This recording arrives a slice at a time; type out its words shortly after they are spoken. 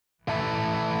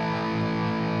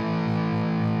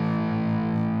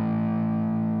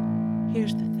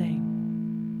Here's the thing.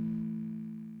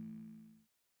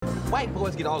 White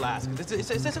boys get all the Oscars.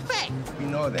 It's a fact. We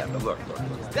know that, but look.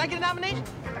 Did I get a nomination?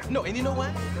 No, and you know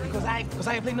why? Because I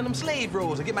ain't playing none of them slave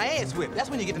roles or get my ass whipped. That's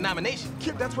when you get the nomination.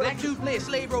 Kid, that's what Black dude play a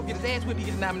slave role, get his ass whipped, he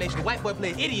get the nomination. The white boy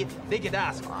play an idiot, they get the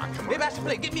Oscar. Maybe I should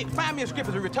find me a script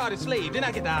as a retarded slave, then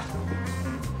I get the Oscar.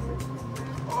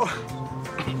 Oh,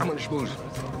 I'm gonna schmooze.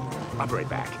 I'll be right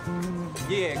back.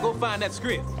 Yeah, go find that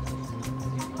script.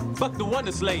 Fuck the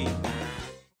Wonder Slave.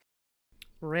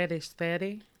 Ready,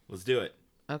 steady. Let's do it.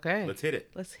 Okay. Let's hit it.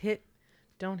 Let's hit.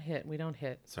 Don't hit. We don't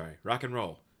hit. Sorry. Rock and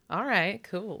roll. All right,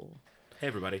 cool. Hey,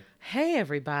 everybody. Hey,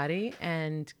 everybody,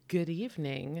 and good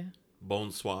evening.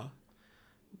 Bonsoir.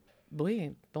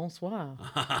 Oui, bonsoir.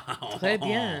 Très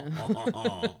bien.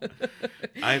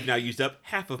 I have now used up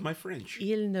half of my French.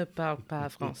 Il ne parle pas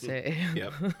français.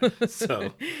 Yep.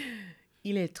 So.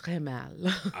 Il est très mal.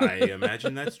 I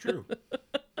imagine that's true.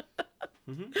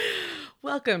 Mm-hmm.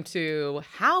 Welcome to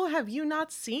How Have You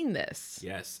Not Seen This?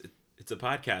 Yes. It's a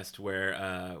podcast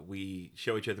where we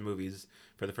show each other movies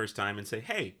for the first time and say,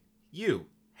 hey,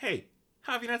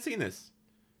 how have you not seen this?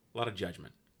 A lot of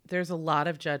judgment. There's a lot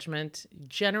of judgment,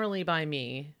 generally by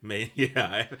me.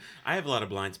 Yeah, I have a lot of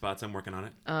blind spots. I'm working on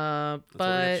it.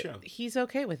 But he's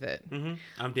okay with it. Mm-hmm.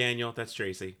 I'm Daniel. That's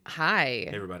Tracy. Hi.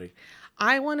 Hey, everybody.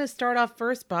 I want to start off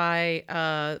first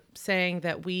by saying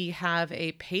that we have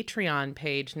a Patreon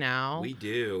page now. We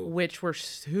do. Which we're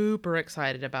super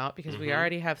excited about because we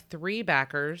already have 3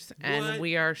 backers and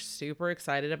we are super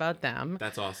excited about them.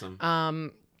 That's awesome.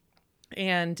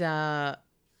 And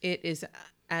it is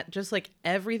at just like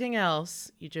everything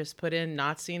else, you just put in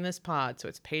Not Seen This Pod. So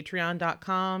it's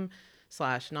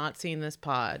patreon.com/Not Seen This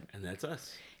Pod. And that's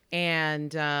us.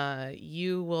 And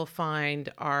you will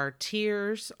find our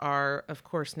tiers are, of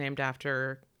course, named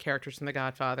after characters from The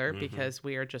Godfather because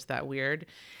we are just that weird.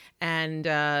 And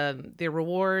the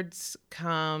rewards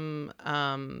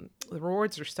the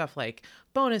rewards are stuff like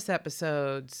bonus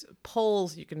episodes,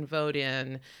 polls you can vote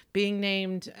in, being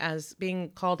named as being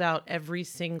called out every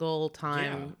single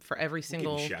time for every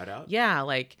single shout out. Yeah,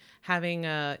 like having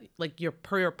like your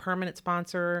permanent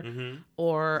sponsor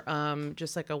or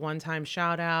just like a one-time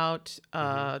shout out,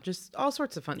 just all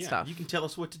sorts of fun stuff. You can tell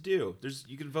us what to do.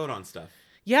 You can vote on stuff.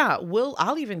 Yeah,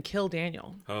 I'll even kill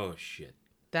Daniel. Oh shit.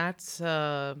 That's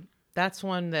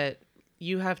one that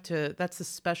you have to. That's a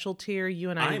special tier. You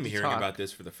and I. I'm need to hearing talk. about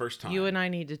this for the first time. You and I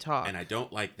need to talk. And I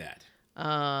don't like that.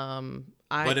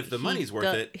 But if the money's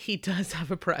worth it, he does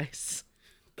have a price.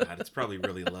 God, it's probably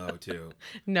really low too.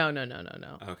 No.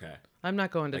 Okay. I'm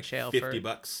not going to like jail $50?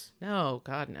 for No,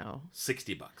 God, no.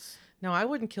 $60? No, I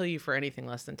wouldn't kill you for anything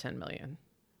less than 10 million.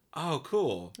 Oh,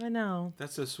 cool. I know.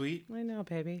 That's so sweet. I know,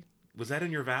 baby. Was that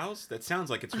in your vows? That sounds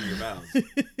like it's from your vows.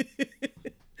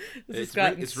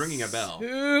 It's ringing a bell.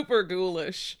 Super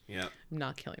ghoulish. Yeah. I'm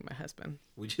not killing my husband.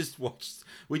 We just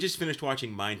finished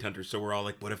watching Mindhunter, so we're all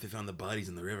like, what if they found the bodies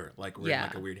in the river? Like we're in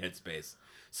like a weird headspace.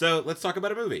 So let's talk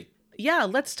about a movie. Yeah,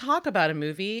 let's talk about a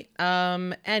movie.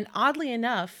 And oddly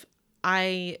enough,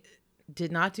 I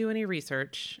did not do any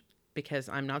research because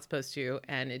I'm not supposed to,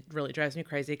 and it really drives me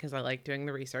crazy because I like doing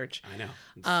the research. I know.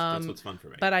 That's what's fun for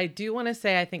me. But I do want to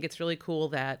say I think it's really cool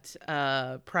that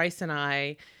Price and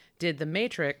I did The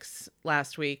Matrix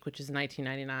last week, which is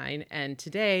 1999, and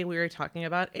today we are talking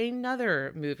about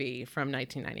another movie from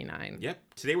 1999. Yep.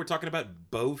 Today we're talking about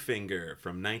Bowfinger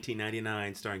from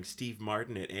 1999, starring Steve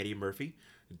Martin and Eddie Murphy,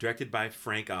 directed by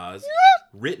Frank Oz,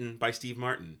 written by Steve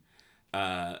Martin.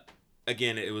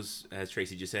 Again, it was, as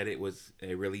Tracy just said, it was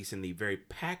a release in the very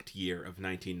packed year of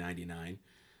 1999.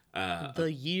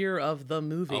 The year of the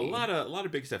movie. A lot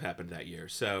of big stuff happened that year.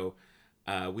 So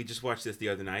we just watched this the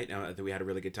other night. We had a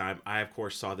really good time. I, of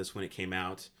course, saw this when it came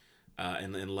out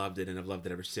and loved it, and have loved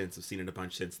it ever since. I've seen it a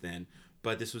bunch since then.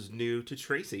 But this was new to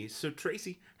Tracy. So,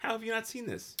 Tracy, how have you not seen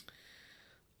this?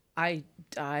 I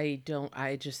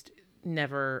just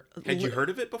never... Had you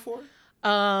heard of it before?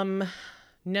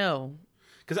 No.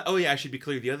 Because, I should be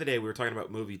clear. The other day we were talking about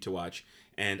movie to watch,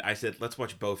 and I said, let's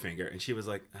watch Bowfinger. And she was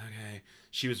like, okay.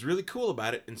 She was really cool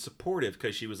about it and supportive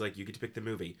because she was like, you get to pick the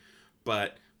movie.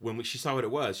 But when she saw what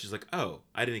it was, she's like, oh,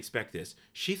 I didn't expect this.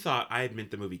 She thought I had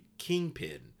meant the movie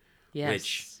Kingpin,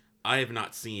 which I have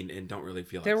not seen and don't really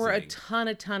feel like There were seeing.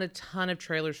 a ton of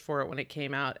trailers for it when it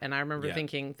came out, and I remember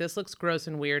thinking, this looks gross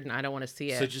and weird, and I don't want to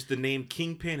see it. So just the name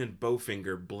Kingpin and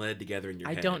Bowfinger bled together in your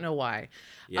head. I don't know why.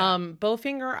 Yeah.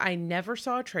 Bowfinger, I never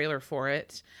saw a trailer for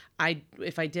it.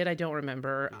 If I did, I don't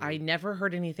remember. I never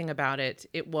heard anything about it.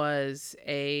 It was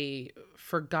a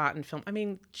forgotten film. I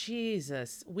mean,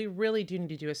 Jesus, we really do need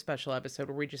to do a special episode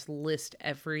where we just list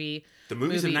every The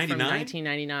movies movie in 99? from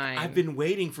 1999. I've been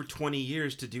waiting for 20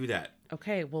 years to do that.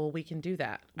 Okay, well, we can do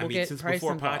that. We'll I mean, get since Price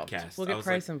before involved. podcasts. We'll get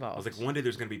Price I involved. was like, one day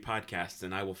there's going to be podcasts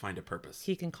and I will find a purpose.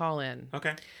 He can call in.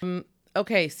 Okay.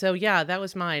 Okay, so yeah, that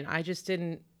was mine. I just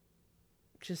didn't.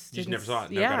 You just never saw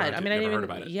it. Never Yeah, got around to I it, mean, I never didn't heard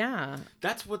even. about it. Yeah,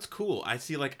 That's what's cool. I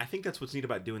think that's what's neat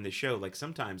about doing this show. Like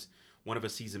sometimes one of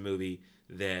us sees a movie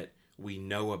that we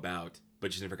know about,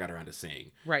 but just never got around to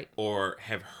seeing. right. Or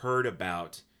have heard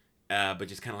about, but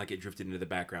just kind of like it drifted into the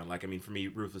background. Like, I mean, for me,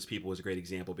 Ruthless People was a great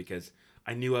example because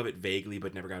I knew of it vaguely,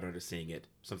 but never got around to seeing it.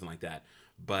 Something like that.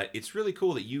 But it's really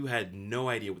cool that you had no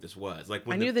idea what this was. Like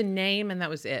I knew the name, and that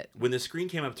was it. when the screen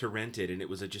came up to rent it and it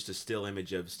was just a still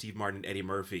image of Steve Martin and Eddie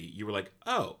Murphy, you were like,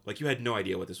 oh, like you had no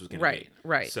idea what this was going to be.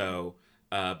 Right. So,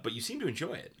 but you seem to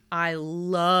enjoy it. I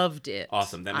loved it.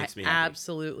 Awesome. That makes me happy.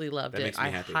 Absolutely loved That it. makes me I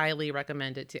happy. highly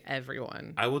recommend it to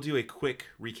everyone. I will do a quick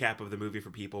recap of the movie for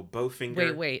people.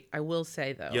 Bowfinger. Wait. I will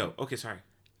say though, Yo, okay, sorry.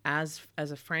 as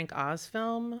a Frank Oz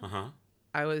film, Uh-huh.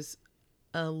 I was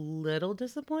a little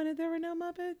disappointed there were no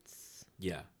Muppets.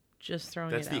 Yeah. Just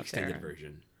throwing That's it the out extended there.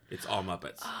 version. It's all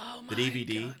Muppets. Oh the my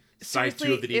DVD, God. side 2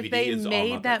 Seriously, of the DVD if they is all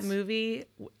made Muppets. that movie,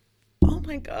 oh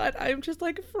my God, I'm just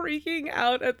like freaking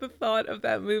out at the thought of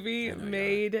that movie I know you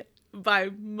made by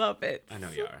Muppets. I know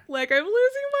you are. Like, I'm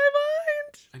losing my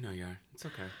mind. I know you are. It's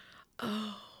okay.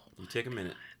 Oh, You take a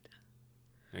minute.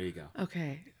 There you go.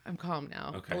 okay. I'm calm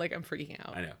now. Okay. But like, I'm freaking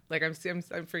out. I know. Like, I'm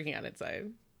freaking out inside.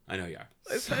 I know you are.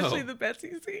 Especially So- the Betsy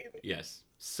scene. Yes.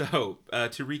 So,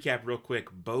 to recap real quick,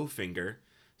 Bowfinger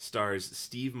stars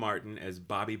Steve Martin as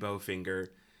Bobby Bowfinger,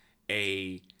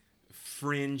 a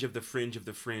fringe of the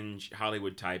fringe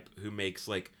Hollywood type who makes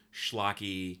like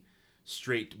schlocky,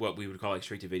 what we would call like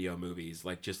straight to video movies,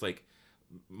 like just like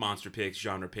monster picks,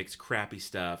 genre picks, crappy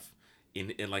stuff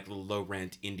in like little low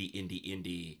rent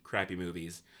indie crappy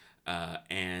movies.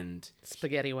 And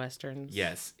Spaghetti westerns.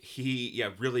 yes,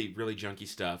 really, really junky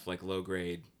stuff, like low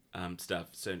grade stuff.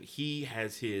 So he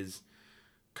has his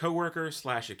coworker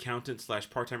 / accountant /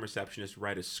 part-time receptionist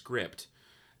write a script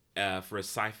for a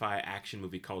sci-fi action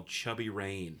movie called Chubby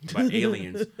Rain about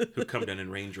aliens who come down in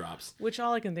raindrops. Which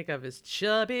all I can think of is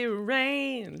Chubby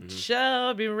Rain, Mm-hmm.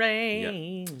 Chubby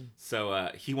Rain. So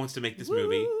he wants to make this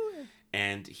movie,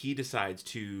 and he decides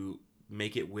to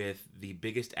make it with the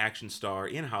biggest action star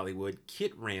in Hollywood,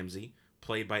 Kit Ramsey,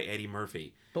 played by Eddie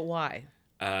Murphy. But why?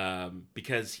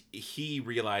 Because he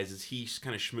realizes he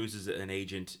kind of schmoozes an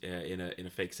agent in a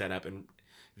fake setup, and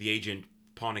the agent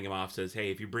pawning him off says,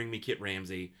 "Hey, if you bring me Kit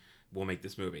Ramsey, we'll make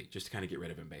this movie," just to kind of get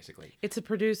rid of him, basically. It's a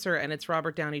producer, and it's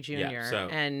Robert Downey Jr. Yeah, so-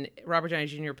 and Robert Downey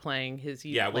Jr. playing his.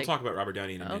 Yeah, we'll talk about Robert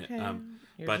Downey in a minute. Okay,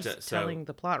 you're but, just so- telling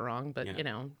the plot wrong, but Yeah.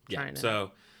 trying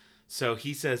to. So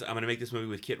he says, I'm going to make this movie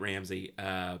with Kit Ramsey,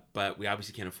 but we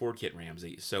obviously can't afford Kit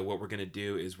Ramsey. So what we're going to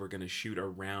do is we're going to shoot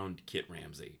around Kit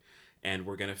Ramsey. And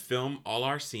we're going to film all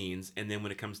our scenes, and then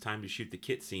when it comes time to shoot the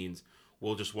Kit scenes,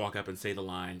 we'll just walk up and say the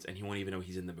lines, and he won't even know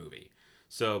he's in the movie.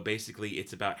 So basically,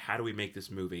 it's about how do we make this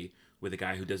movie with a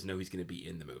guy who doesn't know he's going to be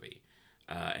in the movie.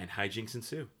 And hijinks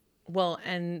ensue. Well,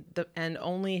 and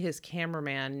only his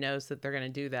cameraman knows that they're going to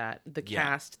do that. The Yeah.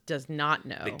 cast does not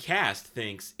know. The cast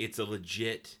thinks it's a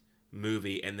legit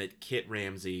movie and that Kit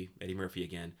Ramsey, Eddie Murphy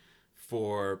again,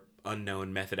 for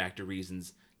unknown method actor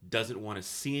reasons, doesn't want to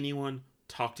see anyone,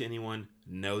 talk to anyone,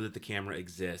 know that the camera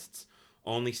exists.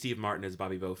 Only Steve Martin as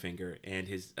Bobby Bowfinger and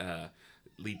his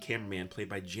lead cameraman, played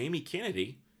by Jamie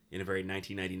Kennedy, in a very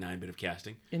 1999 bit of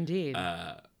casting, Indeed.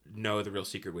 know the real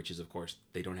secret, which is, of course,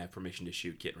 they don't have permission to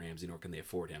shoot Kit Ramsey, nor can they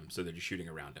afford him, so they're just shooting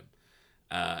around him.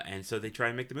 And so they try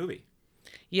and make the movie.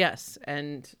 Yes,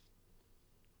 and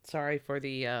sorry for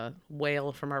the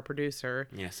wail from our producer.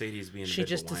 Yeah, Sadie's being a She bit of a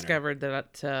just whiner. discovered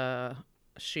that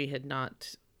she had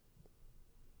not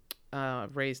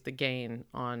raised the gain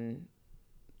on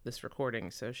this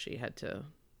recording, so she had to.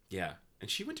 Yeah, and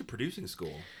she went to producing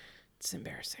school. It's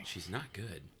embarrassing. She's not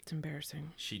good. It's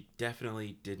embarrassing. She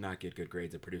definitely did not get good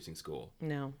grades at producing school.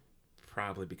 No,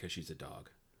 Probably because she's a dog.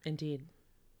 indeed.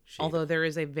 She... Although there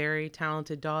is a very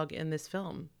talented dog in this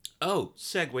film. Oh,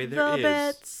 segue, The there is.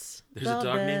 Betts. There's the a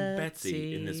dog named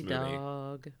Betsy in this movie.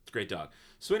 Dog. It's a great dog.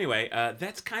 So anyway,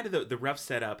 that's kind of the rough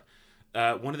setup.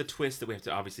 One of the twists that we have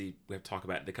to talk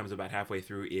about that comes about halfway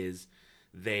through is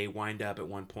they wind up at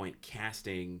one point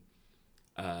casting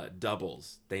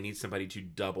doubles. They need somebody to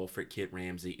double for Kit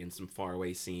Ramsey in some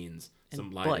faraway scenes,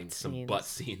 some lighting, some butt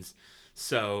scenes.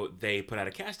 So they put out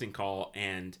a casting call,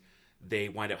 and they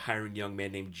wind up hiring a young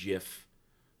man named Jiff,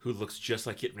 who looks just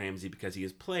like Kit Ramsey because he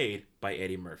is played by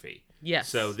Eddie Murphy. Yes.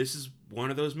 So this is one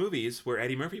of those movies where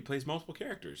Eddie Murphy plays multiple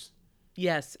characters.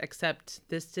 Yes, except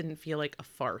this didn't feel like a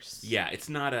farce. Yeah, it's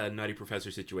not a Nutty Professor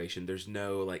situation. There's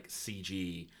no like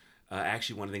CG.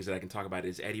 Actually, one of the things that I can talk about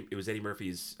is It was Eddie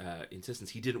Murphy's insistence.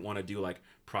 He didn't want to do like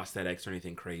prosthetics or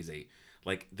anything crazy.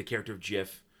 Like the character of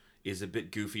Jiff is a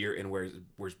bit goofier and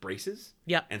wears braces.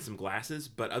 Yep. And some glasses.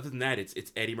 But other than that,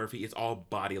 it's Eddie Murphy. It's all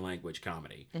body language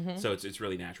comedy. So it's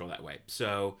really natural that way.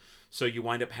 So you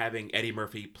wind up having Eddie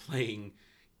Murphy playing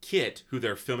Kit, who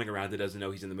they're filming around that doesn't know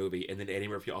he's in the movie, and then Eddie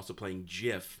Murphy also playing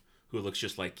Jiff, who looks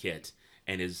just like Kit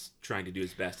and is trying to do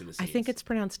his best in the scenes. I think it's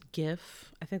pronounced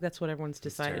GIF. I think that's what everyone's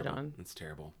decided on. It's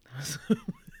terrible.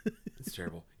 It's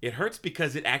terrible. It hurts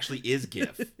because it actually is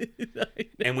GIF.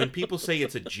 And when people say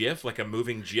it's a GIF, like a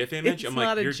moving GIF image, It's I'm like,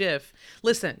 not a GIF.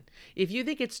 Listen, if you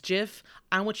think it's GIF,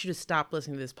 I want you to stop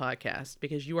listening to this podcast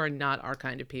because you are not our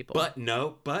kind of people.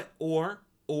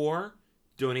 Or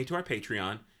donate to our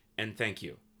Patreon and thank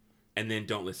you. And then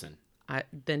don't listen.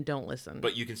 Then don't listen.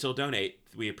 But you can still donate.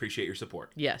 We appreciate your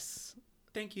support. Yes.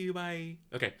 Thank you. Bye.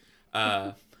 Okay.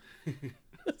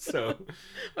 So.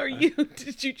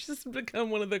 Did you just become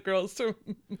one of the girls from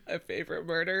My Favorite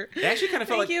Murder? It actually kind of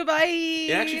felt Thank you. Bye.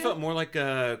 It actually felt more like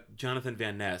Jonathan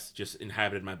Van Ness just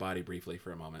inhabited my body briefly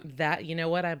for a moment. That, you know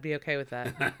what? I'd be okay with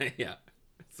that. Yeah.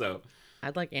 So.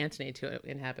 I'd like Anthony to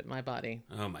inhabit my body.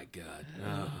 Oh my God.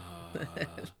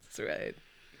 That's right.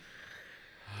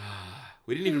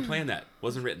 We didn't even plan that.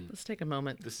 Wasn't written. Let's take a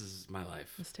moment. This is my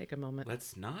life. Let's take a moment.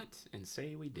 Let's not and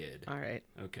say we did. All right.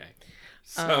 Okay.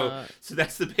 So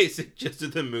that's the basic gist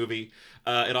of the movie.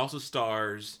 It also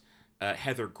stars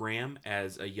Heather Graham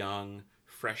as a young,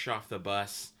 fresh off the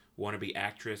bus wannabe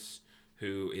actress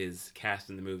who is cast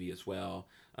in the movie as well.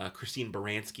 Christine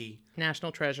Baranski.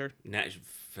 National treasure.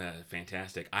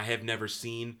 Fantastic. I have never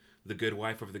seen The Good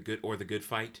Wife or The Good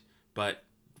Fight, but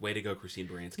way to go, Christine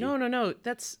Baranski. No.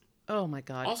 That's... Oh my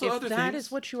God! Also, if other that things.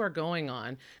 is what you are going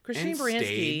on, Christine And Baranski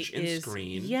stage and is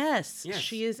screen. Yes, Yes.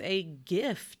 she is a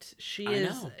gift. She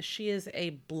is a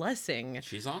blessing.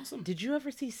 She's awesome. Did you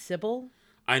ever see Sybil?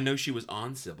 I know she was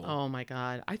on Sybil. Oh my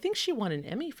God! I think she won an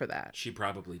Emmy for that. She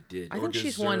probably did. I or think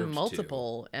she's won deserved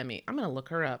multiple Emmy. I'm gonna look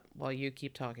her up while you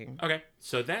keep talking. Okay,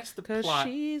 so that's the Because plot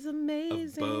she's of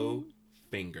amazing. Bowfinger.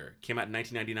 Came out in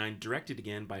 1999, directed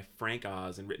again by Frank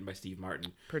Oz and written by Steve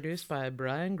Martin. Produced by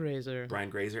Brian Grazer. Brian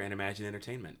Grazer and Imagine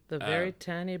Entertainment. The very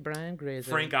tiny Brian Grazer.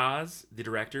 Frank Oz, the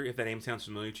director, if that name sounds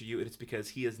familiar to you, it's because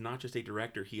he is not just a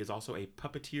director, he is also a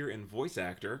puppeteer and voice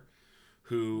actor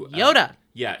who... Yoda!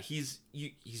 Yeah, he's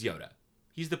Yoda.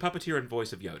 He's the puppeteer and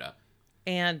voice of Yoda.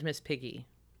 And Miss Piggy.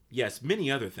 Yes, many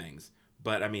other things,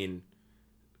 but I mean...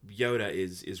 Yoda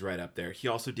is right up there. He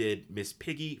also did Miss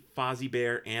Piggy, Fozzie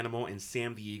Bear, Animal, and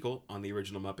Sam the Eagle on the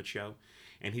original Muppet Show.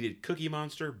 And he did Cookie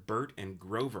Monster, Bert, and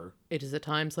Grover. It is at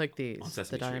times like these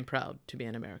Sesame that I am Street. proud to be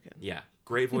an American. Yeah,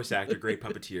 great voice actor, great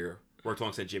puppeteer. Worked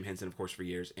alongside Jim Henson, of course, for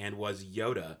years. And was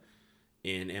Yoda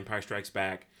in Empire Strikes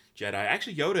Back, Jedi.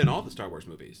 Actually, Yoda in all the Star Wars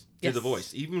movies. Did Yes. the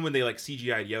voice. Even when they like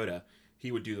CGI'd Yoda,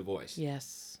 he would do the voice.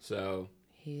 Yes. So...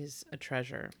 He's a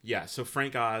treasure. Yeah, so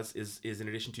Frank Oz is in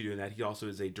addition to doing that, he also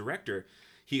is a director.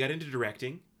 He got into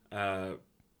directing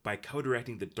by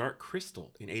co-directing The Dark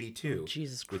Crystal in '82 Oh,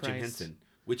 Jesus with Jim Christ. Henson,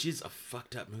 which is a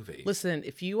fucked up movie. Listen,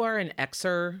 if you are an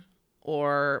Xer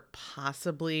or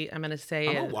possibly, I'm going to say...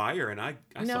 I'm a Wire, and I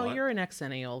saw it. you're an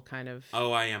Xennial kind of.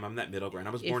 Oh, I am. I'm that middle ground.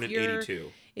 I was born in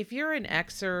 '82. If you're an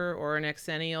Xer or an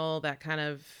Xennial, that kind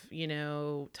of,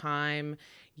 time,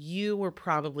 you were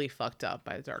probably fucked up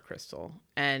by the Dark Crystal.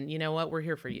 And you know what? We're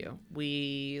here for you.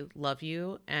 We love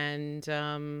you, and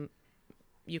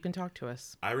you can talk to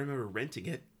us. I remember renting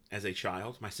it as a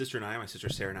child. My sister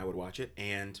Sarah and I would watch it,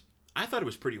 and I thought it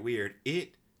was pretty weird.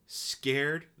 It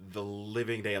scared the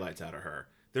living daylights out of her.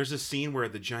 There's a scene where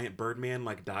the giant Birdman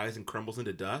dies and crumbles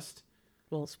into dust.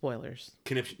 Well, spoilers.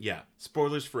 Conniption, yeah.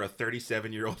 Spoilers for a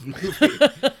 37-year-old movie.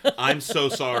 I'm so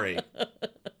sorry.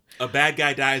 A bad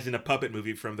guy dies in a puppet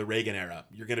movie from the Reagan era.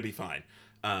 You're going to be fine.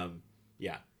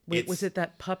 Yeah. Wait, was it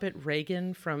that puppet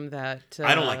Reagan from that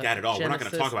I don't like that at all. Genesis? We're not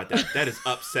going to talk about that. That is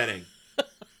upsetting.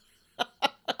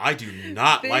 I do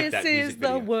not like that music video. This is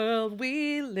the world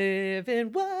we live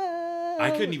in. Whoa.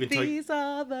 I couldn't even tell you. These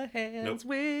are the hands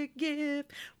we give.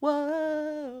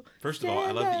 Whoa. First of all,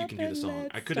 I love that you can do the song.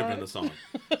 I couldn't have done the song.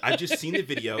 I've just seen the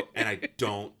video, and I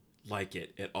don't like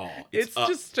it at all. It's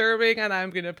disturbing, and I'm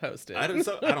going to post it. I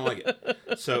don't like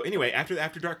it. So anyway,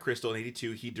 after Dark Crystal in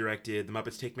 '82, he directed The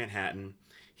Muppets Take Manhattan.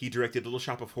 He directed Little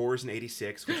Shop of Horrors in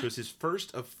 '86, which was his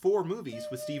first of 4 movies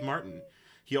with Steve Martin.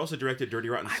 He also directed Dirty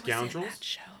Rotten Scoundrels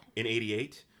in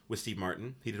 '88 with Steve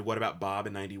Martin. He did What About Bob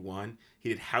in 91. He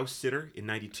did House Sitter in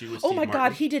 92 with Oh Steve my Martin.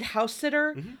 God, he did House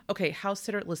Sitter? Okay, House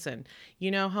Sitter, listen,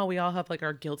 you know how we all have like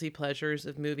our guilty pleasures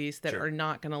of movies that Sure. are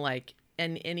not going to like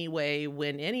in any way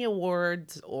win any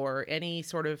awards or any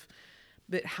sort of...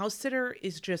 But House Sitter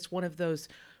is just one of those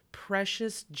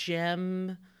precious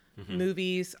gem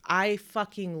movies. I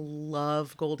fucking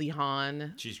love Goldie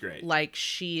Hawn. She's great. Like,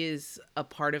 she is a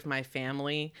part of my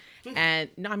family. And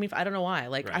no, I mean, I don't know why.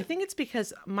 Like, I Right. think it's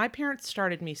because my parents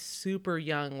started me super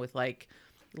young with like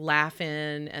Laughing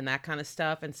and that kind of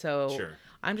stuff. And so Sure.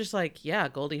 I'm just like, yeah,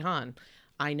 Goldie Hawn.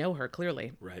 I know her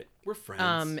clearly. Right. We're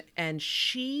friends. And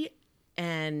she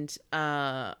and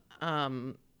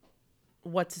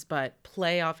what's his butt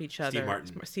play off each other.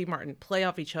 Steve Martin play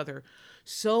off each other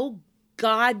so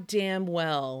goddamn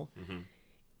well.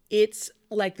 It's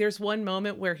like there's one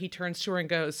moment where he turns to her and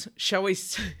goes, "Shall we?"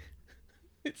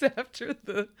 It's after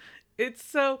the. It's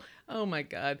so. Oh my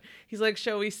God. He's like,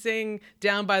 "Shall we sing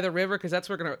Down by the River? Because that's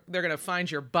where they're gonna find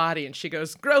your body." And she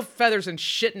goes, "Grow feathers and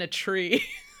shit in a tree."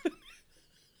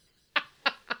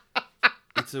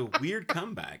 It's a weird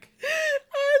comeback.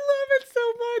 I love it so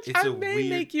much. It's I may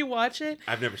make you watch it.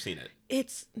 I've never seen it.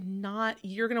 It's not.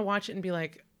 You're gonna watch it and be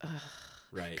like, ugh.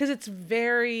 Right. Because it's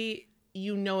very.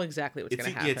 You know exactly what's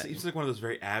going to happen. Yeah, it's like one of those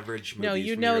very average movies. No,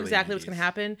 you from know the early exactly what's 90s. going to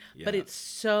happen, but Yeah. it's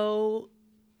so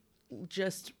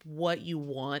just what you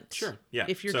want. Sure, yeah.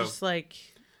 If you're So- just like,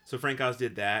 So Frank Oz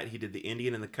did that. He did The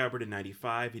Indian in the Cupboard in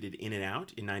 95. He did In and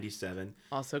Out in 97.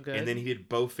 also good. And then he did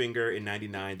Bowfinger in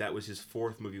 99. That was his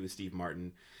fourth movie with Steve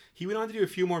Martin. He went on to do a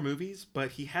few more movies,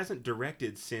 but he hasn't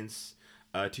directed since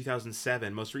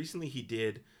 2007. Most recently, he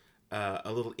did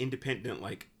a little independent,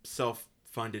 like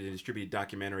self-funded and distributed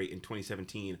documentary in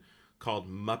 2017 called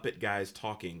Muppet Guys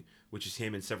Talking, which is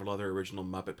him and several other original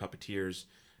Muppet puppeteers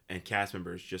and cast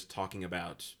members just talking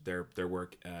about their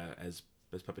work as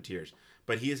puppeteers.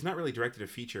 But he has not really directed a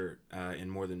feature in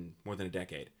more than a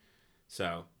decade.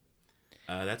 So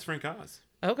that's Frank Oz.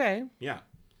 okay, Yeah.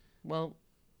 well,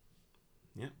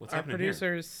 Yeah. What's our happening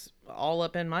producer's all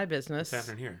up in my business. What's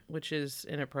happening here? Which is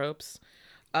inappropriate.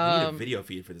 We need a video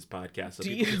feed for this podcast so do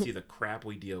people can you- see the crap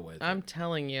we deal with. I'm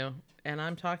telling you, and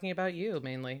I'm talking about you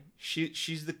mainly.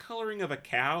 She's the coloring of a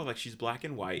cow, like she's black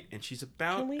and white, and she's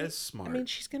about Can we? as smart. I mean,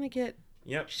 she's gonna get.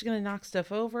 Yep. She's gonna knock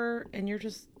stuff over, and you're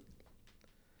just.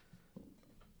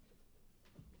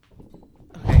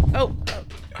 Okay. Oh.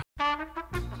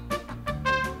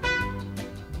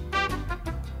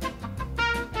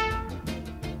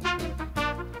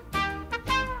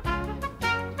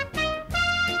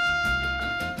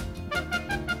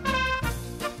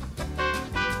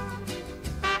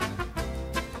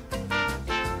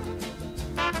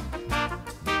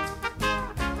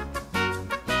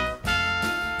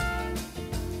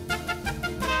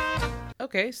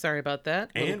 Okay, sorry about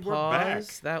that. Little And we're pause.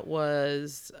 back. That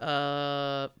was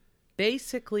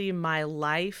basically my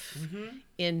life Mm-hmm.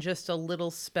 in just a little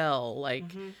spell. Like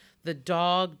the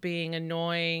dog being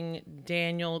annoying,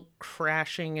 Daniel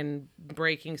crashing and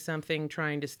breaking something,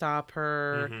 trying to stop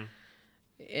her, Mm-hmm.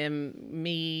 and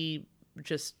me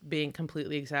just being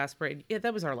completely exasperated. Yeah,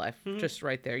 that was our life, just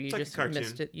right there. You like a just cartoon.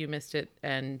 missed it. You missed it,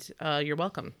 and you're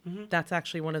welcome. That's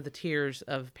actually one of the tiers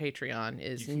of Patreon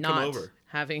is You can come not over.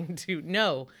 having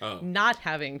to Oh. not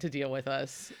having to deal with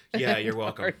us. Yeah, and you're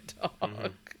welcome. our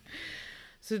dog.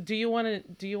 So do you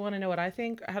want to know what I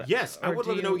think? Yes, I Or would do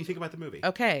love to know what you think about the movie.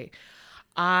 Okay.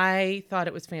 I thought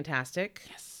it was fantastic.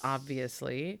 Yes.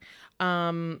 Obviously.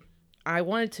 I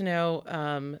wanted to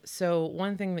know, so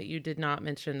one thing that you did not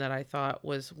mention that I thought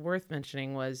was worth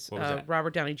mentioning was, What was that?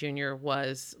 Robert Downey Jr.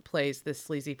 plays this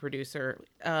sleazy producer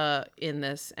in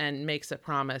this and makes a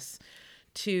promise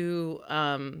to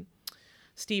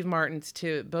Steve Martin's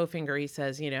to Bowfinger. He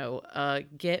says,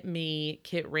 get me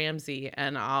Kit Ramsey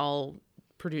and I'll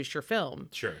produce your film.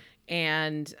 Sure.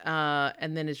 And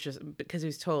then it's just because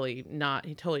he totally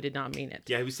did not mean it.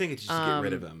 Yeah, he was saying it just to get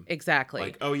rid of him. Exactly.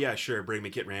 Like, oh yeah, sure, bring me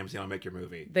Kit Ramsey, I'll make your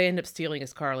movie. They end up stealing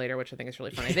his car later, which I think is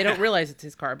really funny. They don't realize it's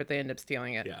his car, but they end up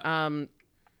stealing it. Yeah.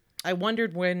 I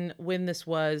wondered when this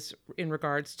was in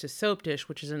regards to Soap Dish,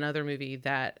 which is another movie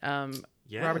that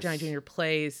Robert Downey Jr.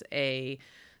 plays a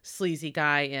sleazy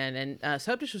guy in, and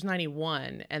Soap Dish was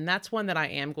 91, and that's one that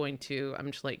I'm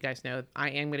just let you guys know, I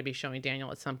am going to be showing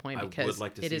Daniel at some point I because would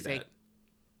like to it see is that. a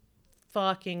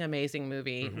fucking amazing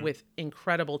movie with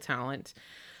incredible talent.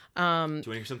 Do you want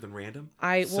to hear something random?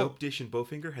 Soap Dish and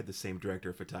Bowfinger had the same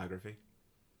director of photography.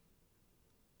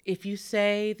 If you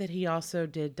say that he also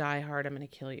did Die Hard, I'm going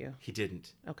to kill you. He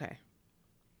didn't. Okay.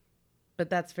 But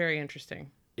that's very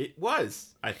interesting. It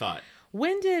was, I thought.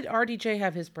 When did RDJ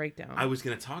have his breakdown? I was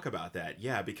going to talk about that.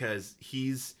 Yeah, because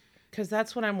he's Because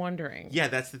that's what I'm wondering. Yeah,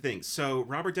 that's the thing. So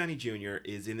Robert Downey Jr.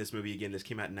 is in this movie again. This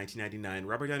came out in 1999.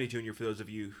 Robert Downey Jr., for those of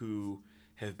you who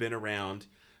have been around,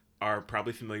 are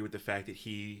probably familiar with the fact that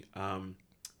he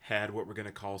had what we're going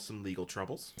to call some legal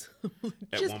troubles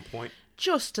at one point.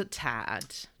 Just a tad.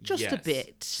 Just a Yes.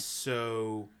 bit.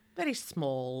 So Very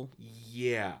small.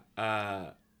 yeah,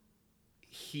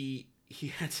 he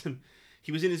had some.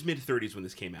 He was in his mid-30s when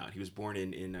this came out. He was born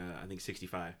in I think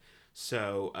 65.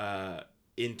 So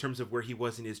in terms of where he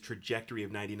was in his trajectory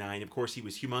of 99, of course he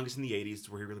was humongous in the 80s,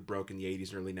 where he really broke in the 80s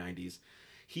and early 90s.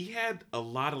 He had a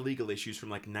lot of legal issues from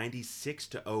like 96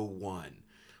 to 01.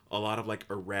 A lot of like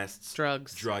arrests,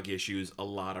 Drugs. drug issues, a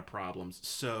lot of problems.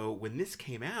 So when this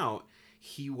came out,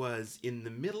 he was in the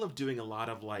middle of doing a lot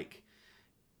of like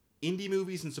indie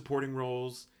movies and supporting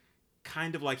roles,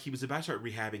 kind of like he was about to start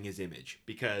rehabbing his image,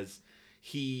 because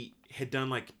he had done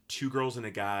like Two Girls and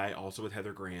a Guy, also with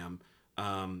Heather Graham,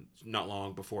 not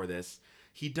long before this.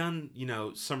 He'd done,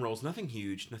 some roles, nothing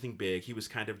huge, nothing big. He was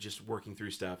kind of just working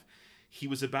through stuff. He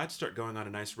was about to start going on a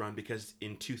nice run because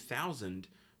in 2000,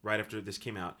 right after this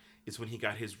came out, is when he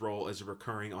got his role as a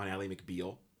recurring on Ally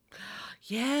McBeal.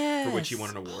 Yes. For which he won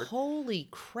an award. Holy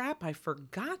crap, I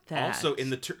forgot that. Also in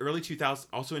the early 2000s,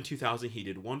 also in 2000, he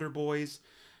did Wonder Boys,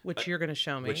 which you're going to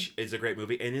show me. which is a great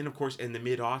movie. And then, of course, in the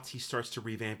mid-aughts, he starts to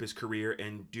revamp his career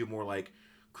and do more like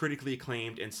critically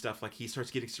acclaimed and stuff. Like he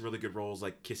starts getting some really good roles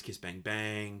like Kiss Kiss Bang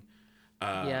Bang.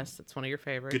 Yes, that's one of your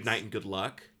favorites. Good Night and Good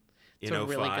Luck in It's a 05.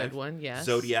 really good one, yes.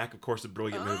 Zodiac, of course, a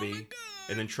brilliant movie.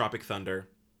 And then Tropic Thunder.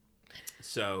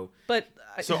 So But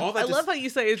So all that I just- love how you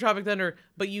say Tropic Thunder,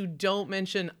 but you don't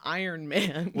mention Iron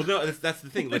Man. well, no, that's the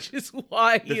thing. Like, Which is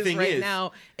why the he is thing right is-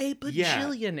 now a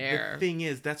bajillionaire. The thing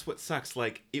is, that's what sucks.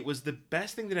 Like, it was the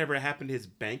best thing that ever happened to his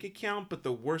bank account, but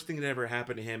the worst thing that ever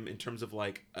happened to him in terms of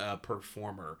like a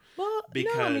performer. Well,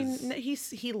 because no, I mean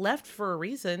he left for a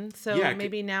reason, so Yeah,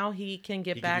 maybe now he can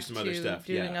get he can do back some to other stuff,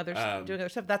 doing yeah. doing other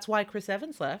stuff. That's why Chris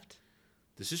Evans left.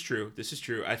 This is true. This is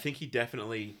true. I think he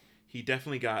definitely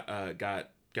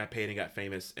got paid and got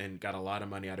famous and got a lot of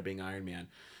money out of being Iron Man.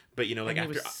 But like And he after,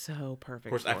 was so perfect. of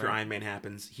course, for after it. Iron Man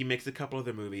happens, he makes a couple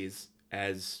other movies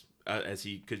as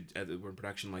he could were in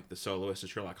production, like The Soloist and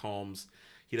Sherlock Holmes.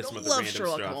 He does some other love random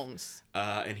Sherlock stuff. Holmes.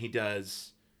 And he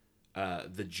does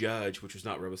The Judge, which was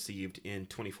not well received in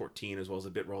 2014, as well as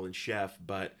a bit role in Chef.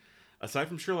 But aside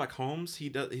from Sherlock Holmes, he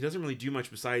doesn't really do much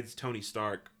besides Tony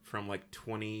Stark from like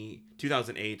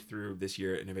 2008 through this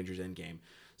year in Avengers Endgame.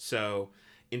 So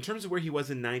in terms of where he was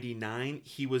in 99,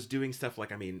 he was doing stuff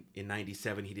like, in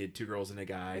 97 he did Two Girls and a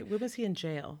Guy. Wait, when was he in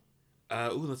jail?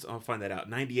 I'll find that out.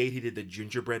 98 he did The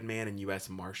Gingerbread Man in U.S.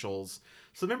 Marshals.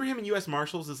 So remember him in U.S.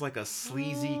 Marshals as like a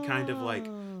sleazy kind of like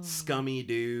scummy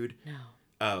dude. No.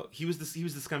 Oh, he was the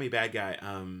scummy bad guy,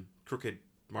 Crooked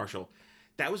Marshall.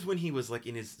 That was when he was like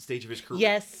in his stage of his career.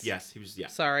 Yes. He was. Yeah.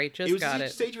 Sorry, It just was got the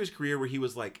it. stage of his career where he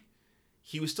was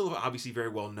still obviously very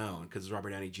well known because it's Robert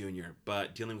Downey Jr.,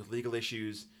 but dealing with legal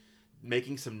issues,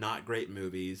 making some not great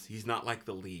movies. He's not like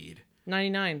the lead.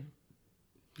 99.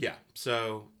 Yeah.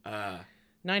 So,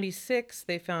 96,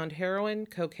 they found heroin,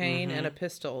 cocaine, and Mm-hmm. a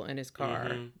pistol in his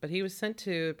car. But he was sent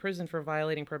to prison for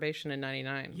violating probation in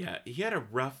 99. yeah, he had a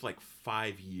rough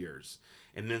 5 years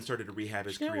and then started to rehab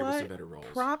his You know career with what? some better roles.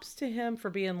 Props to him for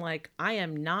being like, I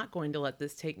am not going to let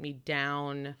this take me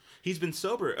down. He's been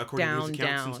sober, according to his account,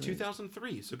 Down. since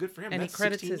 2003. So good for him. And That's he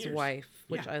credits 16 his years. wife,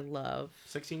 which Yeah. I love.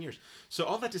 16 years. So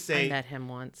all that to I say, met him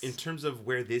once. in terms of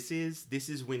where this is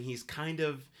when he's kind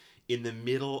of in the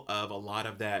middle of a lot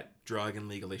of that drug and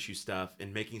legal issue stuff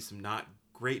and making some not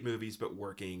great movies, but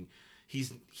working.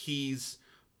 He's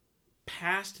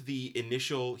past the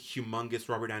initial humongous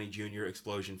Robert Downey Jr.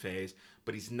 explosion phase,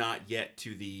 but he's not yet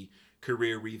to the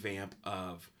career revamp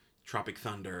of Tropic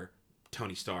Thunder,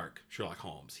 Tony Stark, Sherlock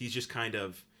Holmes. He's just kind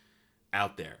of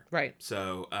out there. Right.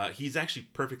 So he's actually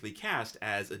perfectly cast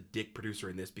as a dick producer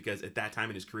in this because at that time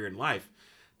in his career and life,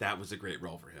 that was a great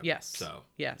role for him. Yes. So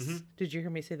Yes. Did you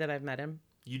hear me say that I've met him?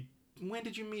 when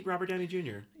did you meet Robert Downey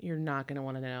Jr.? You're not going to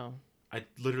want to know. I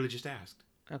literally just asked.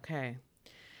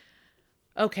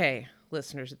 Okay,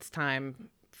 listeners, it's time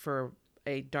for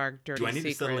a dark, dirty Do I need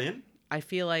secret. to settle in? I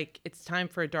feel like it's time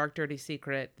for a dark, dirty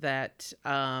secret that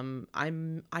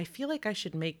I feel like I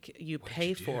should make you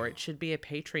pay for. It should be a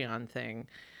Patreon thing.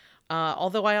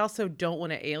 Although I also don't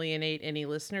want to alienate any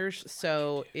listeners,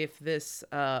 so if this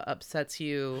upsets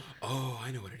you, Oh,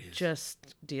 I know what it is.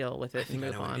 just deal with it think and I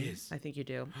move know what on. it is. I think you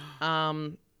do.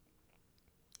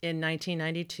 In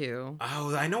 1992,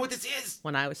 Oh, I know what this is.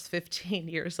 when I was 15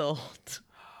 years old,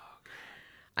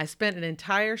 I spent an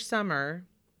entire summer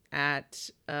at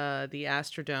the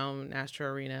Astrodome, Astro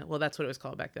Arena. Well, that's what it was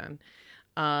called back then.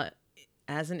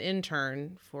 as an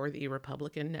intern for the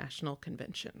Republican National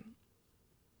Convention.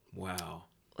 Wow.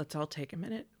 Let's all take a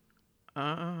minute.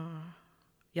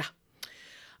 Yeah.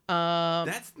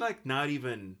 That's like not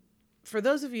even... For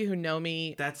those of you who know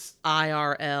me, That's...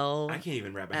 IRL, I can't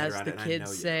even wrap my head as around the it. And kids I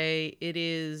know you. say, it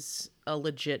is a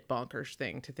legit bonkers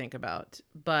thing to think about.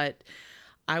 But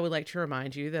I would like to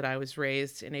remind you that I was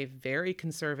raised in a very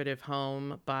conservative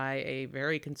home by a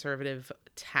very conservative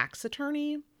tax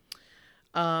attorney,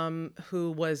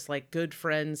 who was like good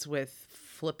friends with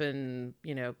flippin',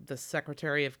 the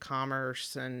Secretary of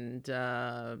Commerce and,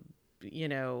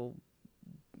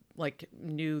 like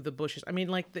knew the Bushes. I mean,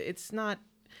 like it's not...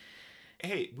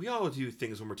 Hey, we all do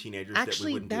things when we're teenagers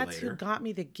Actually, that we wouldn't do that's later. who got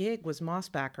me the gig was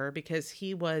Mossbacher, because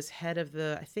he was head of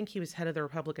the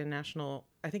Republican National,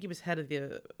 I think he was head of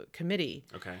the committee.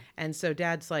 Okay. And so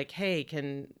Dad's like, hey,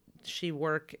 can she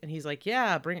work? And he's like,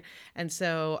 yeah, bring it. And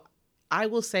so I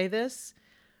will say this,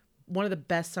 one of the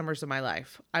best summers of my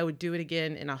life. I would do it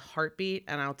again in a heartbeat,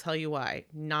 and I'll tell you why.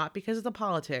 Not because of the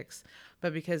politics,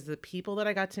 but because the people that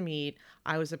I got to meet.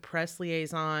 I was a press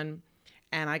liaison,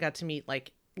 and I got to meet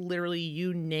like literally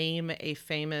you name a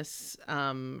famous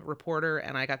reporter,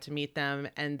 and I got to meet them,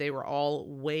 and they were all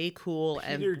way cool.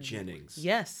 Peter and Jennings.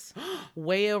 Yes.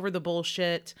 Way over the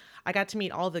bullshit. I got to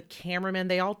meet all the cameramen.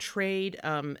 They all trade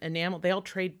enamel. They all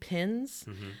trade pins.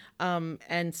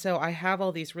 And so I have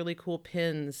all these really cool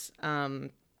pins.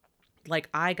 Like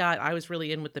I was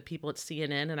really in with the people at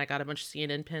CNN, and I got a bunch of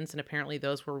CNN pins, and apparently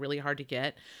those were really hard to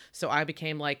get. So I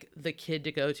became like the kid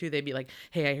to go to. They'd be like,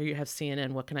 hey, I hear you have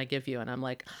CNN. What can I give you? And I'm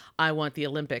like, I want the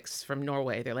Olympics from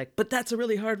Norway. They're like, but that's a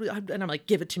really hard. And I'm like,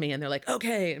 give it to me. And they're like,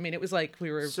 okay. I mean, it was like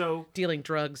we were dealing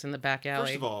drugs in the back alley.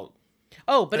 First of all,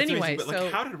 but that's anyway, amazing, but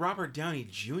like, how did Robert Downey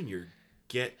Jr.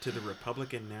 get to the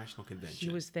Republican National Convention?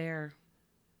 He was there.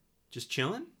 Just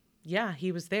chilling? Yeah,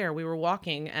 he was there. We were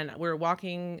walking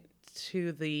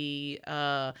to the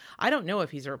I don't know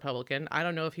if he's a Republican. I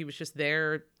don't know if he was just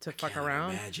there to fuck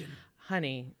around. Imagine.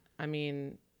 Honey, I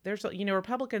mean, there's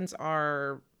Republicans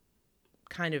are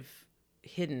kind of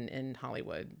hidden in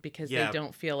Hollywood because they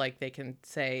don't feel like they can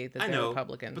say that they're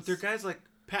Republicans. But they're guys like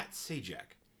Pat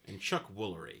Sajak and Chuck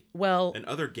Woolery. Well, and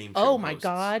other game show my hosts.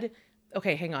 God.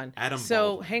 Okay, hang on. Adam So,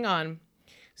 Baldwin. hang on.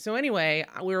 So anyway,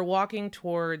 we were walking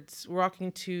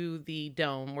to the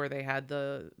dome where they had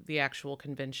the actual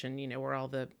convention, where all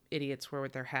the idiots were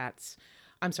with their hats.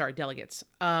 I'm sorry, delegates.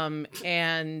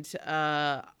 And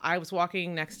I was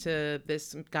walking next to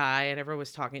this guy, and everyone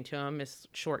was talking to him, this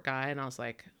short guy, and I was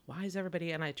like, why is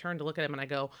everybody? And I turned to look at him, and I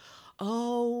go,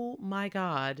 oh my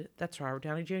God, that's Robert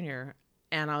Downey Jr.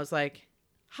 And I was like,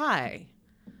 hi.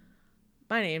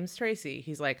 My name's Tracy.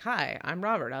 He's like, hi, I'm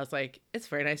Robert. I was like, it's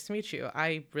very nice to meet you.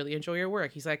 I really enjoy your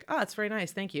work. He's like, oh, it's very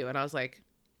nice. Thank you. And I was like,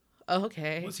 oh,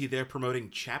 okay. Was he there promoting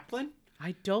Chaplin?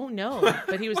 I don't know,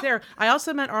 but he was there. I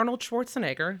also met Arnold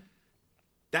Schwarzenegger.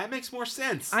 That makes more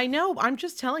sense. I know. I'm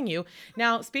just telling you.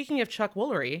 Now, speaking of Chuck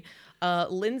Woolery,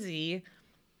 Lindsay,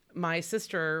 my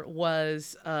sister,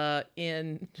 was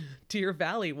in Deer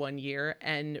Valley one year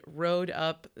and rode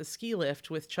up the ski lift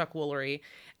with Chuck Woolery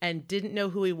and didn't know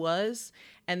who he was.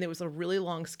 And there was a really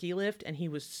long ski lift, and he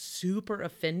was super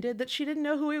offended that she didn't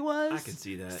know who he was. I can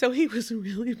see that. So he was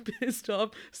really pissed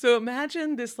off. So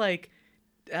imagine this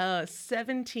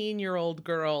 17-year-old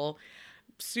girl,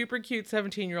 super cute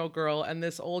 17-year-old girl, and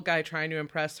this old guy trying to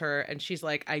impress her, and she's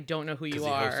like, I don't know who you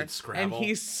are. And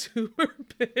he's super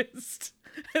pissed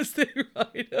as they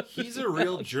ride up. He's a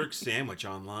real jerk sandwich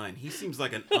online. He seems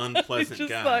like an unpleasant guy. I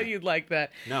just thought you'd like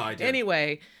that. No, I didn't.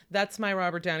 Anyway, that's my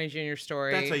Robert Downey Jr.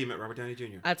 story. That's how you met Robert Downey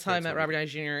Jr. That's how I met Robert Downey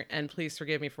Jr. And please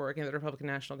forgive me for working at the Republican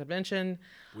National Convention.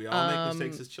 We all make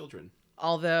mistakes as children.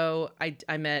 Although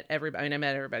I met everybody. I mean, I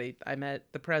met everybody. I met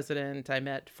the president. I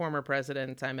met former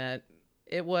presidents.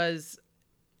 It was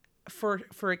for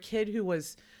a kid who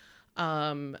was,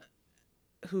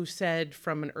 who said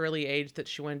from an early age that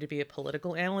she wanted to be a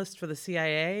political analyst for the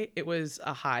CIA. It was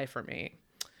a high for me.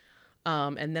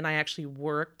 And then I actually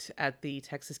worked at the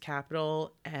Texas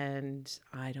Capitol, and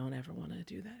I don't ever want to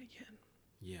do that again.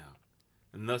 Yeah.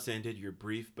 And thus ended your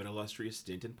brief but illustrious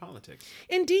stint in politics.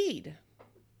 Indeed.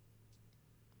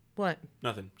 What?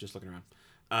 Nothing. Just looking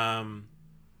around.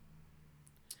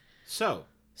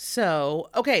 So,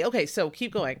 okay, so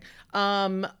keep going.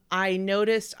 I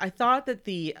thought that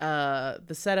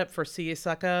the setup for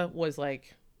Siasuka was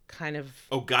like kind of...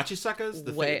 Oh, Gotcha Suckers?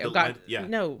 Yeah.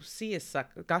 No,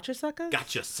 Siasuka. Gotcha Suckers?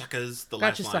 Gotcha Suckers, the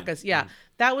Gotcha last line. Suckers, yeah.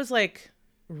 That was like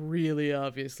really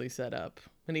obviously set up.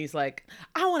 And he's like,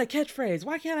 I want a catchphrase.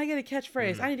 Why can't I get a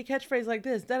catchphrase? I need a catchphrase like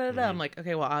this. Da da da. I'm like,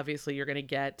 okay, well, obviously you're gonna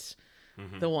get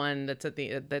the one that's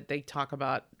that they talk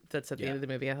about that's at the end of the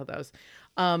movie. I thought that was.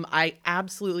 I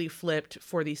absolutely flipped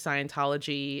for the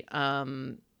Scientology.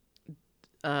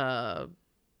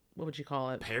 What would you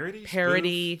call it?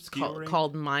 Parody Spoof?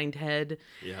 called Mindhead.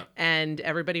 Yeah. And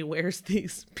everybody wears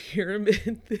these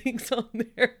pyramid things on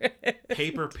their head.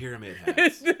 Paper pyramid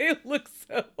hats. They look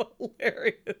so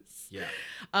hilarious. Yeah.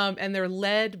 And they're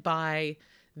led by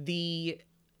the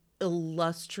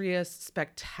illustrious,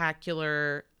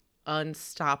 spectacular,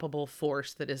 unstoppable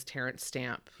force that is Terrence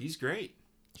Stamp. He's great.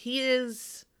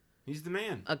 He's the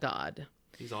man. a god.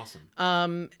 He's awesome.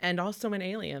 And also an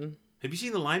alien. Have you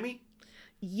seen The Limey?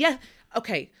 Yeah.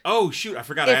 Okay. Oh, shoot. I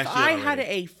forgot If I asked you that I already. had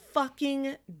a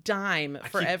fucking dime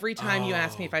for every time you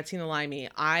asked me if I'd seen The Limey,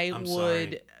 I would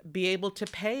sorry. be able to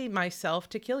pay myself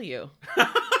to kill you.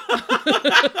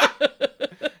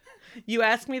 You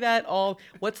ask me that all.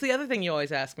 What's the other thing you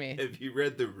always ask me? Have you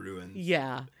read The Ruins?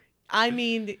 Yeah. I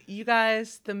mean, you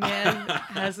guys, the man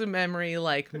has a memory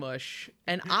like mush.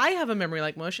 And I have a memory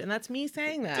like mush, and that's me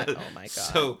saying that. Oh, my God.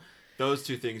 So those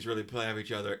two things really play off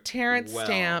each other. Terrence well.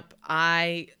 Stamp,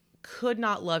 I could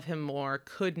not love him more.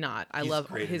 Could not. I He's love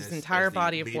great his as entire the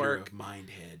body of leader work. Of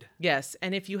Mindhead. Yes.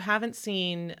 And if you haven't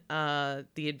seen The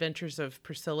Adventures of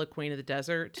Priscilla, Queen of the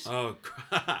Desert, Oh,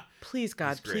 please,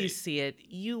 God, He's great. please see it.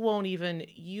 You won't even,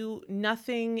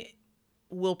 nothing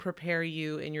will prepare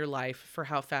you in your life for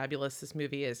how fabulous this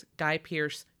movie is. Guy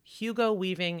Pearce, Hugo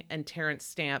Weaving, and Terrence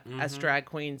Stamp as drag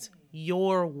queens.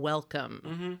 You're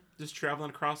welcome. Just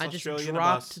traveling across I just Australia in a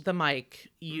bus. dropped the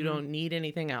mic. You don't need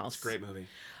anything else. Great movie.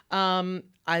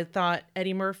 I thought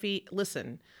Eddie Murphy,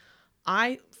 listen,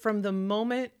 from the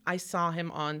moment I saw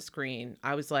him on screen,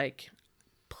 I was like,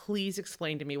 please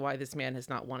explain to me why this man has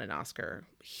not won an Oscar.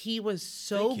 He was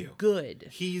so Thank you. good.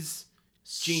 He's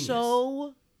genius.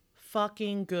 So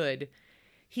fucking good.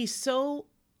 He's so,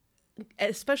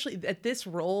 especially at this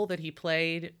role that he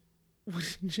played,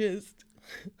 was just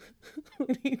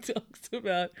when he talks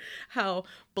about how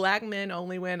black men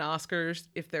only win Oscars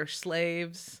if they're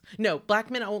slaves. No,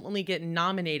 black men only get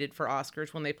nominated for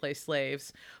Oscars when they play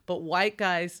slaves, but white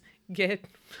guys get,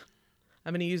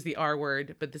 I'm going to use the R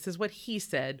word, but this is what he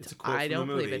said. It's a quote I from the don't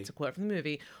believe movie. it's a quote from the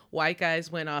movie. White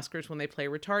guys win Oscars when they play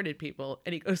retarded people.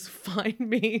 And he goes, find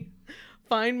me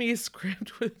a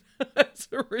script with as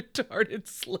a retarded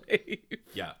slave.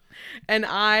 Yeah. And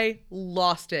I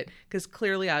lost it because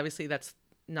clearly, obviously, that's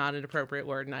not an appropriate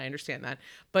word, and I understand that.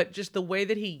 But just the way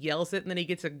that he yells it, and then he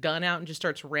gets a gun out and just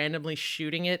starts randomly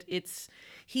shooting it.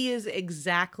 He is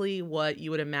exactly what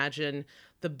you would imagine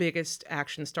the biggest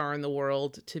action star in the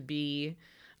world to be.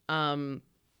 Yeah.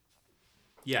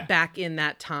 Back in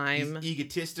that time, He's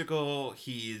egotistical.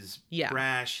 He's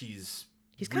brash. He's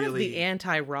kind of really, the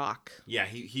anti-Rock. Yeah.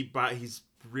 He's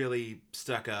really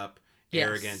stuck up,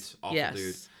 arrogant, awful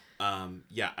dude.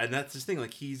 Yeah, and that's his thing.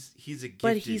 Like he's a gifted,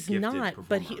 but he's not.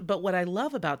 performer. But what I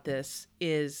love about this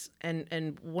is,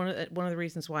 and one of the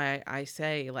reasons why I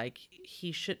say like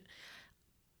he should.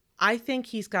 I think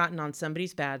he's gotten on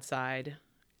somebody's bad side,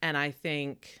 and I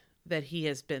think that he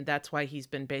has been. That's why he's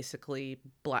been basically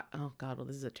black. Oh God, well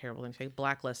this is a terrible thing to say.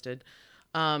 Blacklisted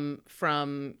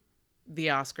from the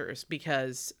Oscars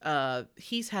because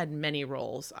he's had many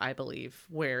roles, I believe,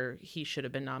 where he should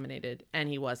have been nominated and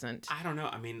he wasn't. I don't know.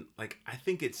 I mean, like I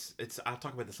think it's. I'll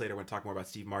talk about this later when I talk more about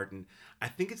Steve Martin. I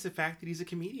think it's the fact that he's a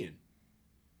comedian.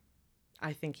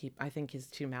 I think he's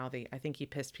too mouthy. I think he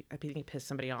pissed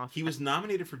somebody off. He was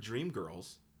nominated for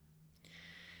Dreamgirls.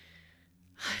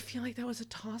 I feel like that was a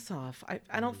toss-off.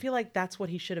 I don't feel like that's what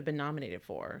he should have been nominated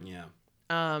for. Yeah.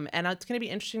 And it's going to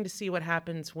be interesting to see what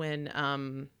happens when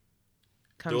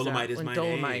Dolomite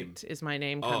Is My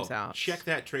Name comes out. Check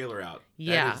that trailer out.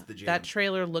 Yeah, that is the jam. that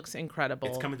trailer looks incredible.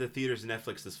 It's coming to theaters and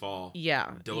Netflix this fall.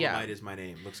 Yeah, Dolomite Is My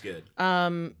Name. Looks good.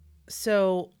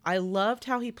 So I loved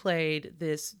how he played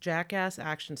this jackass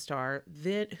action star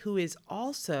who is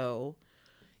also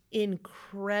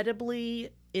incredibly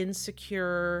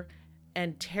insecure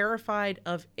and terrified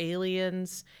of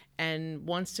aliens and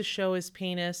wants to show his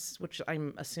penis, which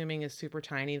I'm assuming is super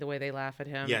tiny the way they laugh at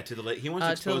him. Yeah, he wants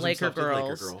to expose himself to the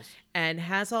Laker girls. And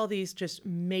has all these just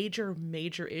major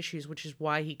issues, which is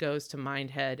why he goes to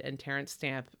Mindhead and Terrence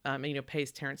Stamp,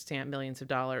 pays Terrence Stamp millions of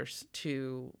dollars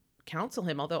to counsel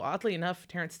him. Although oddly enough,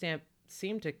 Terrence Stamp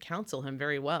seemed to counsel him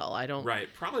very well. Right,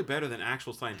 probably better than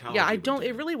actual Scientology. Yeah,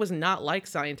 it really was not like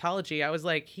Scientology. I was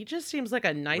like, he just seems like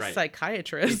a nice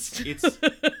psychiatrist.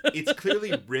 It's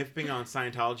clearly riffing on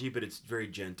Scientology, but it's very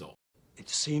gentle. It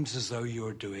seems as though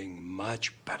you're doing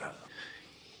much better.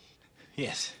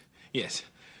 Yes.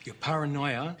 Your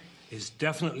paranoia is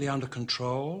definitely under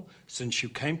control since you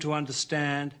came to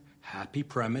understand happy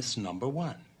premise number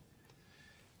one.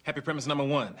 Happy premise number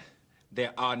one.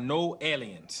 There are no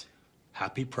aliens.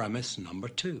 Happy premise number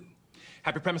 2.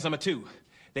 Happy premise number 2.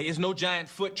 There is no giant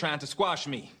foot trying to squash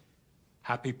me.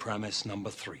 Happy premise number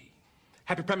 3.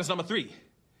 Happy premise number 3.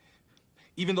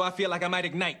 Even though I feel like I might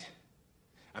ignite,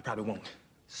 I probably won't.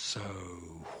 So,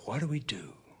 what do we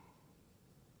do?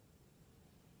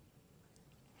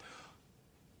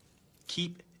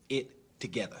 Keep it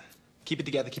together. Keep it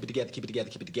together, keep it together, keep it together,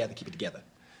 keep it together, keep it together.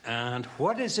 And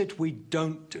what is it we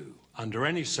don't do under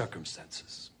any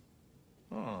circumstances?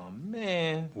 Oh,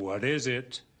 man. What is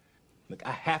it? Look,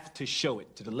 I have to show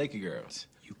it to the Laker girls.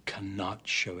 You cannot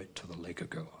show it to the Laker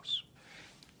girls.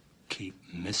 Keep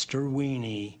Mr.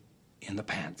 Weenie in the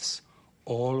pants.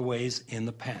 Always in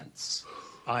the pants.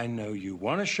 I know you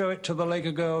want to show it to the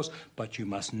Laker girls, but you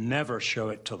must never show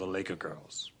it to the Laker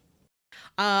girls.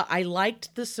 I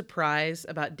liked the surprise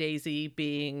about Daisy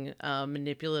being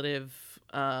manipulative.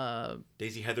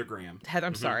 Daisy Heather Graham.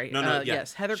 I'm sorry. No, yeah.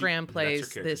 Yes, Heather Graham that's her plays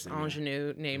character's this name, yeah.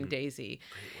 ingenue named Daisy.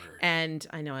 Great word. And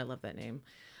I know I love that name.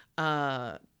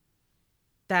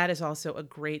 That is also a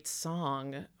great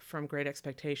song from Great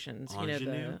Expectations. Ingenue?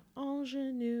 You know, the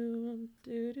ingenue.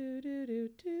 Do, do, do, do, do,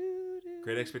 do,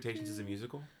 Great Expectations is a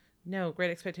musical? No, Great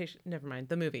Expectations. Never mind.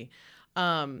 The movie.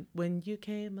 When you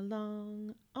came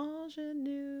along,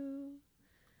 ingenue.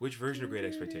 Which version of Great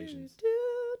Expectations? Do,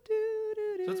 do,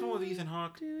 do, do, So that's the one with Ethan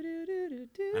Hawke? do, do, do, do,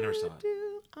 do, I never saw it.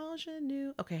 do,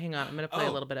 ingenue. Okay, hang on. I'm going to play a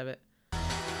Oh. little bit of it.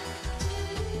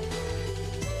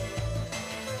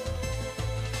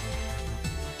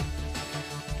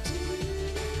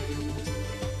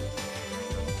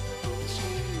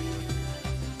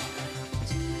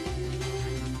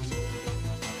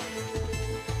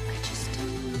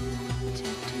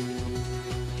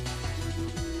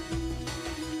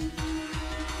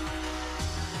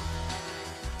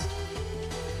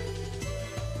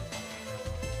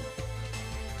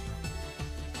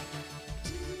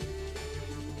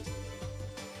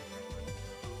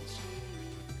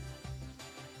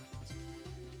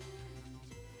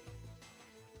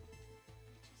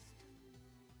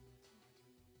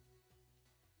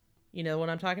 You know what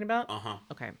I'm talking about? Uh-huh.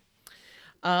 Okay.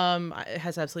 It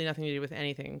has absolutely nothing to do with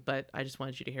anything, but I just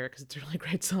wanted you to hear it because it's a really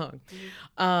great song.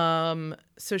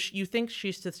 So you think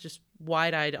she's just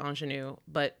wide-eyed ingenue,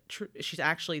 but she's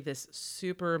actually this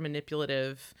super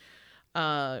manipulative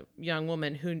young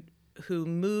woman who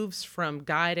moves from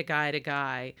guy to guy to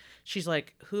guy. She's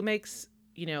like, who makes,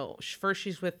 you know, first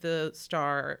she's with the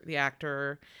star, the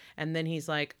actor, and then he's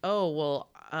like, oh, well,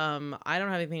 I don't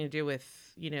have anything to do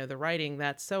with, you know, the writing,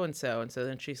 that's so-and-so. And so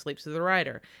then she sleeps with the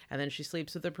writer, and then she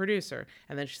sleeps with the producer,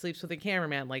 and then she sleeps with the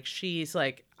cameraman. Like, she's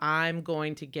like, I'm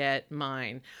going to get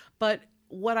mine. But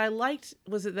what I liked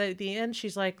was that at the end,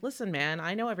 she's like, listen, man,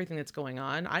 I know everything that's going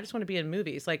on. I just want to be in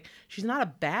movies. Like, she's not a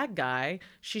bad guy.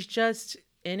 She's just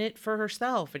in it for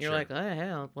herself. And you're Sure. like, oh,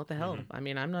 hell, what the hell? I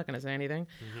mean, I'm not going to say anything.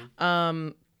 Mm-hmm.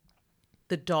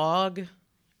 The dog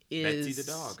is... Betsy the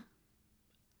dog.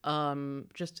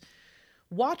 Just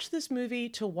watch this movie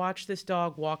to watch this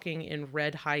dog walking in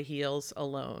red high heels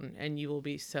alone, and you will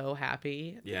be so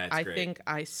happy. Yeah, it's I great. think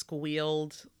I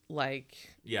squealed like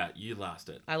Yeah, you lost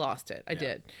it. I lost it. I Yeah.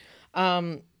 did.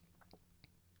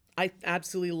 I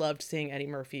absolutely loved seeing Eddie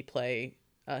Murphy play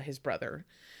his brother.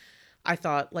 I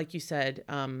thought, like you said,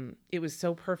 it was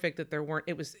so perfect that there weren't.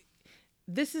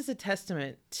 This is a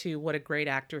testament to what a great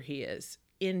actor he is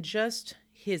in just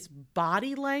his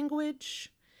body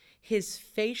language, his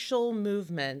facial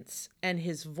movements, and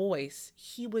his voice.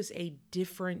 He was a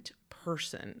different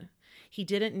person. He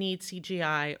didn't need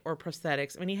CGI or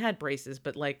prosthetics. I mean, he had braces,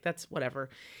 but like, that's whatever.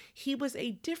 He was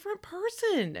a different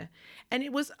person, and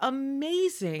it was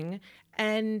amazing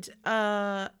and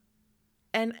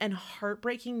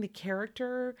heartbreaking. The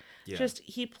character, Yeah. just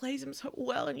he plays him so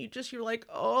well, and you're like,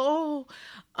 oh,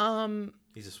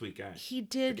 He's a sweet guy. he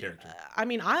did. Good character. I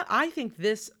mean, I think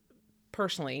this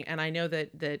personally, and I know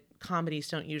that comedies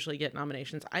don't usually get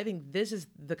nominations, I think this is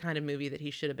the kind of movie that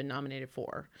he should have been nominated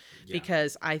for, Yeah.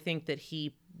 because I think that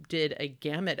he did a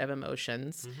gamut of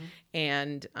emotions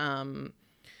and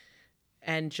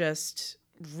just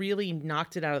really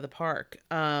knocked it out of the park.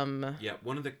 Yeah,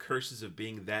 one of the curses of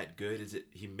being that good is that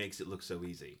he makes it look so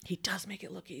easy. He does make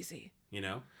it look easy. You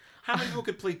know? How many people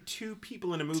could play two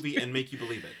people in a movie and make you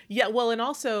believe it? Yeah, well, and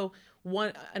also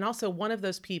one of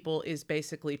those people is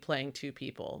basically playing two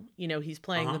people. You know, he's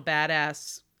playing the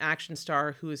badass action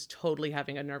star who is totally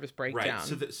having a nervous breakdown.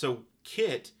 Right. So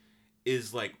Kit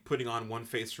is like putting on one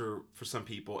face for some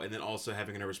people and then also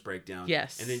having a nervous breakdown.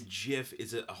 Yes. And then Jiff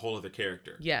is a whole other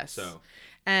character. Yes. So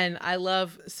And I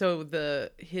love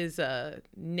his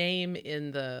name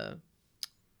in the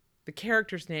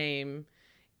character's name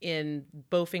in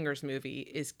Bowfinger's movie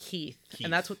is Keith.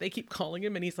 And that's what they keep calling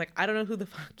him. And he's like, I don't know who the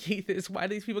fuck Keith is. Why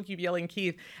do these people keep yelling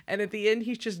Keith? And at the end,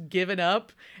 he's just given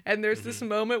up. And there's this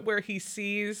moment where he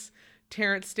sees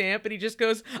Terrence Stamp and he just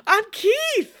goes, I'm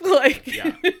Keith. Like,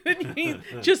 and he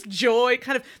just joy,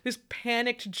 kind of this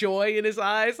panicked joy in his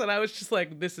eyes. And I was just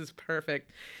like, this is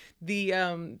perfect. The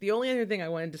only other thing I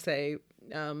wanted to say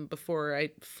before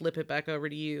I flip it back over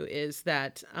to you is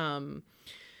that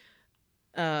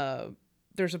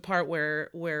there's a part where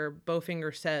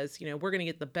Bowfinger says, you know, we're going to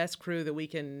get the best crew that we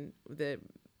can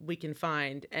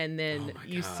find, and then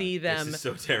you see them this is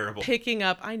so terrible. Picking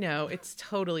up. I know it's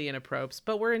totally inappropriate,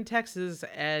 but we're in Texas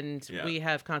and we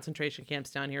have concentration camps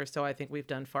down here, so I think we've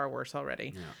done far worse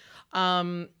already.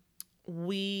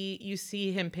 You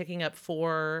see him picking up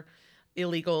 4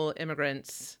 illegal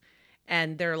immigrants,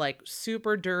 and they're like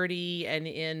super dirty and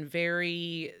in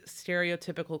very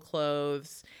stereotypical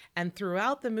clothes. And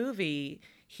throughout the movie,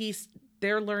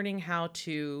 they're learning how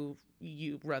to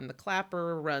run the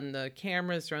clapper, run the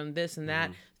cameras, run this and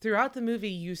that. Throughout the movie,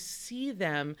 you see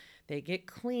them, they get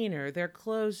cleaner, their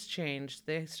clothes changed,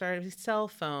 they start with cell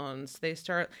phones,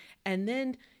 but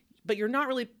you're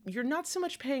not so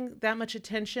much paying that much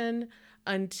attention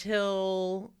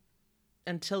until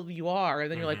you are, and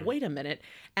then you're like, wait a minute.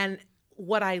 And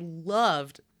what I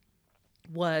loved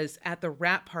was at the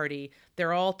wrap party,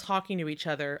 they're all talking to each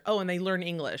other. Oh, and they learn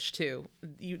English too.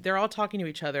 They're all talking to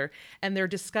each other, and they're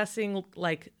discussing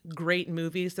like great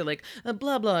movies. They're like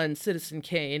blah blah and Citizen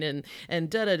Kane and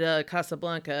da da da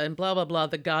Casablanca and blah blah blah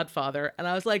The Godfather. And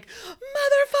I was like,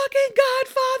 motherfucking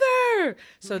Godfather!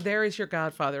 So there is your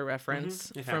Godfather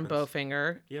reference from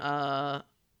Bowfinger. Yep.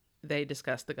 They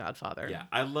discuss The Godfather. Yeah,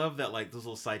 I love that, like, those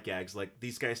little sight gags. Like,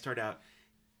 these guys start out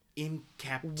in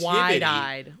captivity,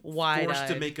 wide-eyed, forced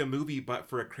to make a movie but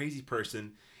for a crazy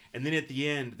person, and then at the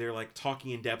end they're like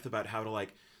talking in depth about how to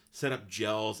like set up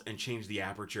gels and change the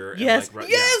aperture. Yes, and, like,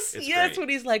 yes. great. When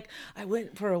he's like, I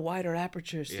went for a wider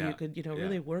aperture so you could,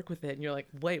 really work with it, and you're like,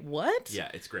 wait, what? Yeah,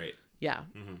 it's great. Yeah.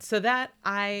 So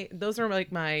those are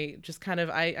like my just kind of,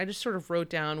 I just sort of wrote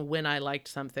down when I liked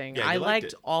something. Yeah, I liked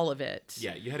it. all of it.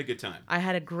 Yeah, you had a good time. I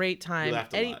had a great time. You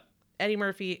laughed a lot. Eddie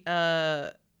Murphy,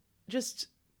 just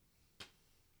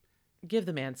give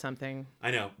the man something. I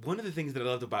know. One of the things that I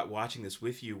loved about watching this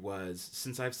with you was,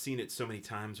 since I've seen it so many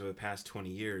times over the past 20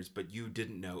 years, but you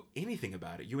didn't know anything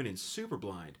about it. You went in super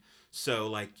blind. So,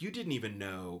 like, you didn't even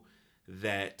know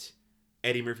that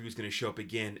Eddie Murphy was going to show up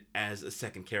again as a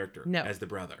second character, as the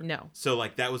brother. No. So,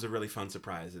 like, that was a really fun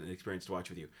surprise and an experience to watch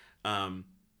with you. I'm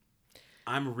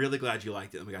really glad you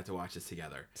liked it and we got to watch this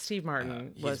together. Steve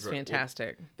Martin was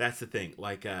fantastic. Well, that's the thing.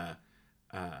 Like,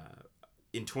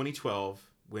 in 2012,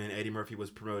 when Eddie Murphy was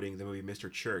promoting the movie Mr.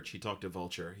 Church, he talked to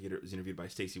Vulture. He was interviewed by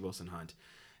Stacey Wilson Hunt,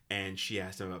 and she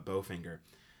asked him about Bowfinger.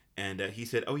 And he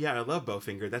said, oh yeah, I love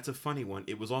Bowfinger. That's a funny one.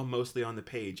 It was all mostly on the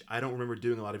page. I don't remember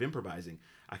doing a lot of improvising.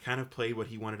 I kind of played what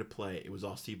he wanted to play. It was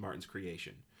all Steve Martin's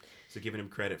creation. So giving him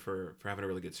credit for having a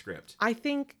really good script. I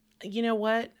think, you know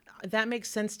what? That makes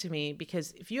sense to me,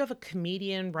 because if you have a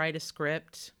comedian write a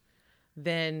script,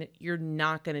 then you're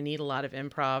not going to need a lot of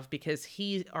improv, because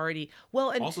he already,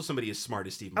 and also somebody as smart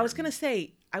as Steve Martin. I was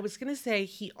going to say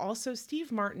he also, Steve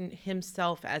Martin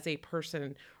himself as a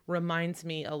person reminds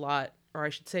me a lot, or I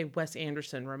should say Wes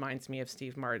Anderson reminds me of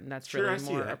Steve Martin. That's really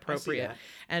more appropriate.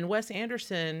 And Wes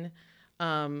Anderson,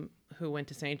 who went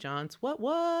to St. John's,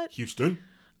 Houston.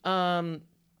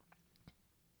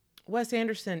 Wes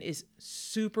Anderson is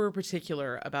super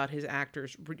particular about his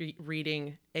actors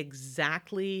reading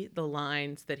exactly the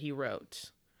lines that he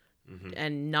wrote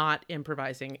and not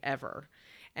improvising ever.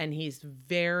 And he's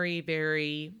very,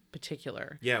 very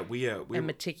particular. Yeah, we and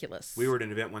meticulous. We were at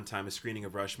an event one time, a screening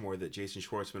of Rushmore that Jason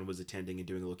Schwartzman was attending and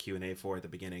doing a little Q&A for at the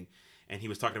beginning. And he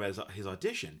was talking about his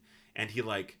audition. And he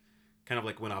kind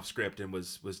of went off script and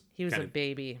was he was a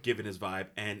baby giving his vibe.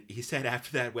 And he said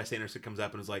after that, Wes Anderson comes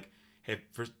up and was like, hey,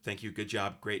 first, thank you, good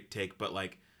job, great take, but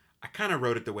I kind of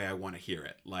wrote it the way I want to hear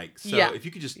it. If you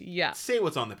could just say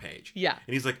what's on the page. Yeah.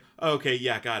 And he's like, oh, okay,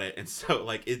 yeah, got it. And so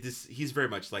he's very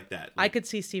much like that. I could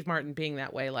see Steve Martin being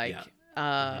that way.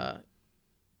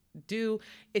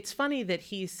 It's funny that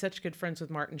he's such good friends with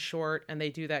Martin Short, and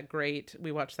they do that great.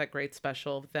 We watched that great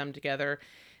special of them together.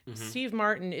 Steve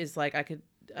Martin is like, I could,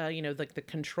 like the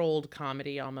controlled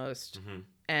comedy almost.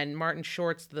 And Martin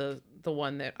Short's the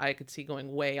one that I could see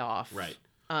going way off. Right.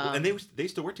 And they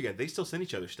still work together. They still send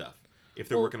each other stuff if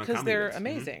they're working on comedy. Because they're bits.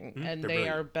 amazing and they're they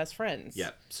brilliant. are best friends.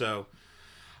 Yeah. So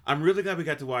I'm really glad we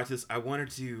got to watch this. I'm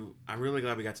really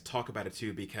glad we got to talk about it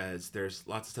too, because there's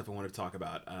lots of stuff I want to talk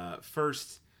about.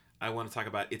 First, I want to talk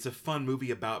about, it's a fun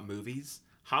movie about movies.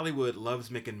 Hollywood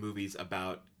loves making movies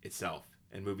about itself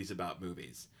and movies about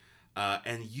movies.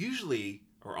 And usually,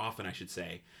 or often I should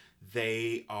say,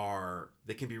 they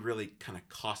can be really kind of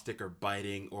caustic or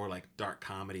biting, or like dark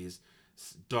comedies,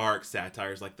 dark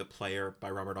satires, like The Player by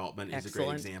Robert Altman is a great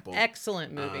example.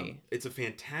 Excellent movie. It's a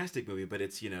fantastic movie, but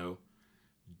it's,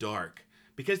 dark.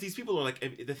 Because these people are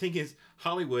like, the thing is,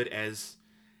 Hollywood, as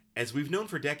we've known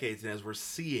for decades, and as we're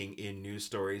seeing in news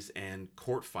stories and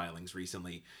court filings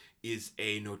recently, is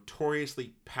a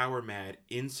notoriously power-mad,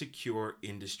 insecure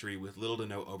industry with little to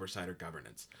no oversight or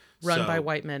governance. Run by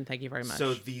white men, thank you very much.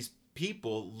 So these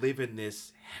people live in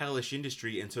this hellish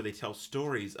industry, and so they tell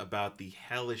stories about the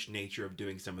hellish nature of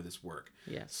doing some of this work.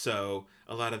 Yes. So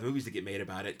a lot of the movies that get made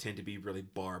about it tend to be really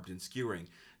barbed and skewering.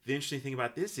 The interesting thing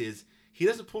about this is he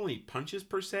doesn't pull any punches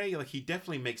per se. Like, he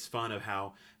definitely makes fun of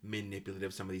how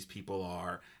manipulative some of these people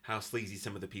are, how sleazy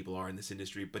some of the people are in this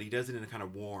industry, but he does it in a kind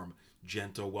of warm,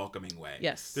 gentle, welcoming way.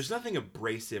 Yes. There's nothing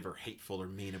abrasive or hateful or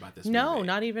mean about this No, movie.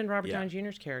 not even Robert Downey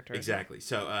Jr.'s character. Exactly.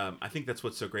 So I think that's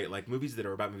what's so great. Like, movies that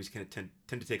are about movies can tend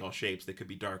to take all shapes. They could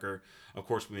be darker. Of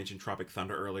course, we mentioned Tropic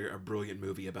Thunder earlier, a brilliant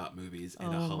movie about movies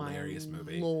and a hilarious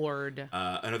movie. Lord.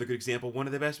 Another good example, one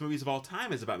of the best movies of all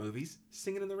time is about movies,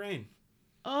 Singing in the Rain.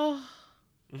 Oh.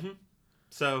 Mm-hmm.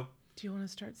 So, do you want to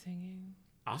start singing?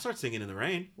 I'll start singing in the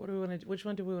rain. What do we want to? Which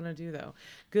one do we want to do though?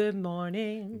 Good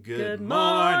morning. Good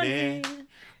morning.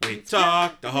 We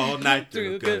talked the whole night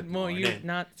through. Good morning.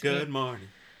 Good morning.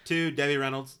 To Debbie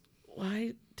Reynolds.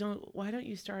 Why don't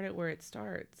you start it where it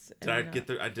starts? I did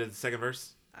the second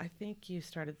verse? I think you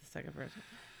started the second verse.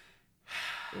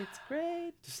 It's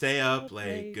great to stay up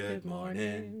late. Good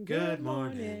morning. Good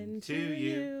morning to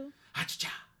you.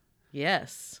 Ha-cha-cha.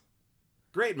 Yes.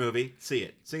 Great movie. See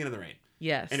it. Singing in the Rain.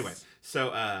 Yes. Anyway,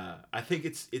 so I think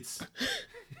it's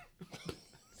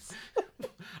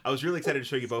I was really excited to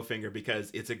show you Bowfinger because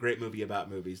it's a great movie about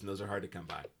movies, and those are hard to come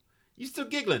by. You still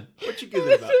giggling? What you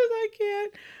giggling about? I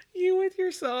can't. You with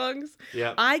your songs.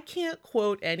 Yeah. I can't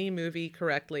quote any movie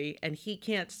correctly, and he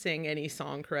can't sing any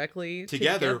song correctly.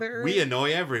 Together. We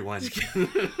annoy everyone.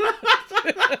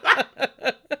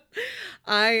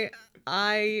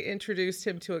 I introduced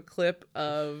him to a clip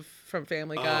from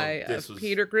Family Guy of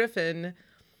Peter Griffin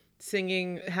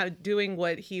singing, doing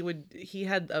what he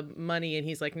had money, and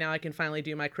he's like, now I can finally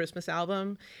do my Christmas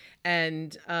album,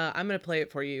 and I'm gonna play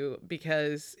it for you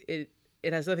because it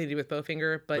has nothing to do with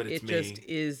Bowfinger, but it just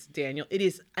is Daniel. It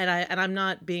is, and I'm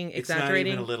not being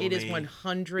exaggerating. It is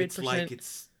 100%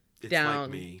 it's down.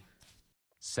 Like me.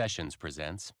 Sessions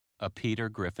presents A Peter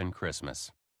Griffin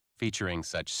Christmas, featuring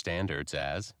such standards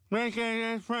as everybody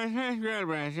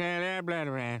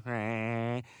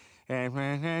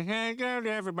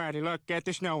look at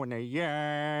the snow in the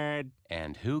yard.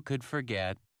 And who could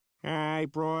forget I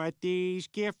brought these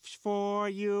gifts for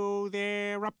you,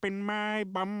 they're up in my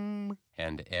bum.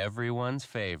 And everyone's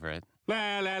favorite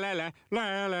La la la la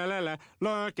la la la la.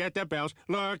 Look at the bells,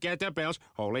 look at the bells.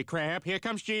 Holy crap, here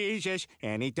comes Jesus,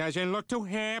 and he doesn't look too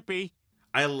happy.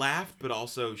 I laughed, but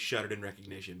also shuddered in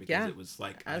recognition because it was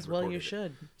like as well you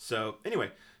should. So anyway,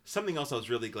 something else I was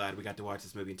really glad we got to watch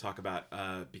this movie and talk about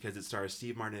because it stars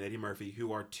Steve Martin and Eddie Murphy,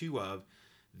 who are two of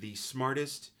the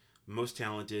smartest, most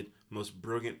talented, most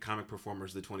brilliant comic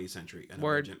performers of the 20th century. And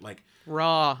like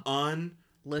Raw.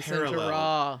 Listen to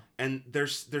Raw. And they're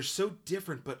so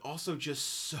different, but also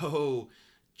just so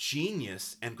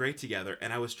genius and great together.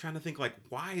 And I was trying to think, like,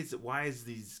 why are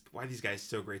these guys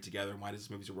so great together, and why does this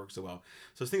movie work so well?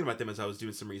 So I was thinking about them as I was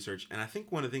doing some research, and I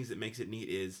think one of the things that makes it neat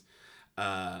is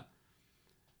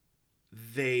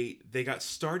they got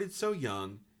started so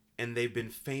young, and they've been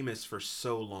famous for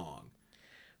so long.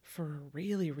 For a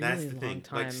really, really That's the long thing.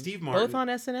 time. Like Steve Martin. Both on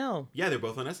SNL. Yeah, they're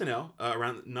both on SNL,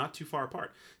 around not too far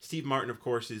apart. Steve Martin, of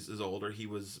course, is older. He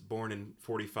was born in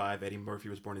 45. Eddie Murphy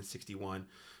was born in 61.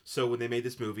 So when they made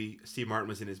this movie, Steve Martin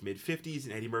was in his mid-50s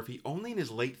and Eddie Murphy only in his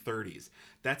late 30s.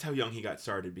 That's how young he got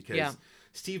started because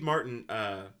Steve Martin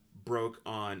broke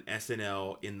on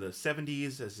SNL in the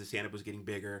 70s as the stand-up was getting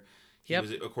bigger. He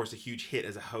was, of course, a huge hit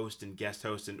as a host and guest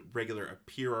host and regular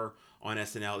appearer on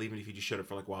SNL, even if he just showed up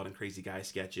for like Wild and Crazy Guy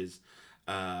sketches.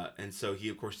 And so he,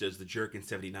 of course, does The Jerk in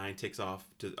 79, takes off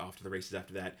to the races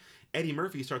after that. Eddie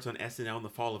Murphy starts on SNL in the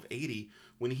fall of 80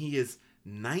 when he is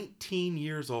 19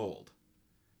 years old.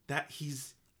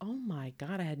 Oh my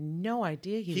God, I had no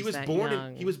idea he was that born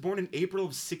young. He was born in April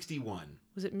of 61.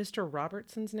 Was it Mr.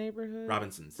 Robinson's Neighborhood?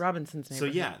 Robinson's Neighborhood. So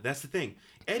yeah, that's the thing.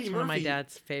 It's one of my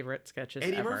dad's favorite sketches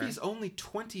Eddie ever. Murphy's only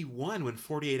 21 when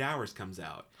 48 Hours comes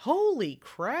out. Holy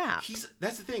crap.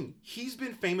 That's the thing. He's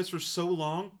been famous for so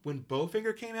long. When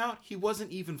Bowfinger came out, he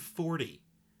wasn't even 40.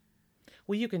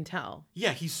 Well, you can tell.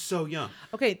 Yeah, he's so young.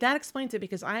 Okay, that explains it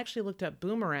because I actually looked up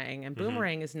Boomerang, and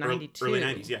Boomerang is 92. Early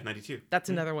 90s, yeah, 92. That's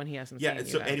another one he hasn't Yeah, seen. and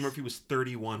so Eddie Murphy was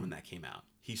 31 when that came out.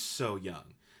 He's so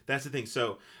young. That's the thing.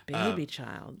 So Baby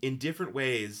child. in different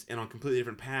ways and on completely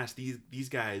different paths, these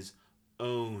guys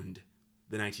owned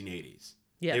the 1980s.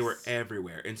 Yes. They were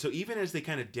everywhere. And so even as they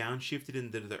kind of downshifted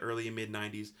into the early and mid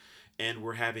 90s and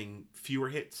were having fewer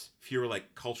hits, fewer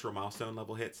like cultural milestone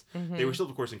level hits, they were still,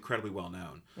 of course, incredibly well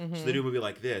known. So they do a movie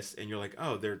like this and you're like,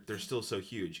 oh, they're still so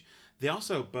huge. They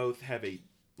also both have a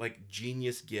like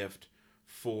genius gift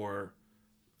for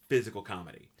physical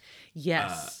comedy.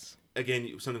 Yes.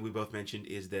 Again, something we both mentioned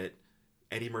is that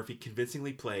Eddie Murphy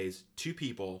convincingly plays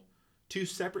two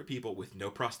separate people with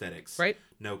no prosthetics. Right.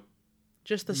 No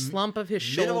Just the slump of his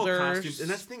minimal shoulders. costumes. And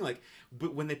that's the thing, like,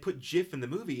 but when they put Jif in the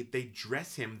movie, they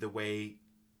dress him the way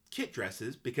Kit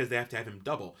dresses because they have to have him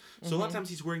double. So a lot of times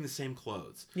he's wearing the same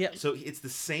clothes. Yep. So it's the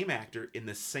same actor in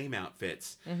the same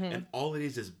outfits. And all it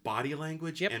is body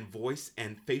language and voice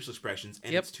and facial expressions.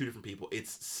 And it's two different people.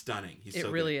 It's stunning. He's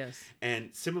so really good. is. And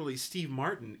similarly, Steve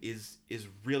Martin is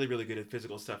really, really good at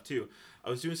physical stuff too. I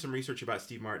was doing some research about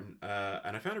Steve Martin,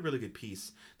 and I found a really good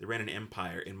piece that ran in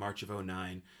Empire in March of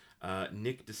 2009.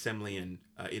 Nick DeSemlian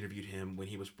interviewed him when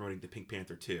he was promoting the Pink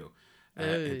Panther 2.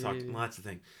 And talked lots of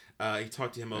things. He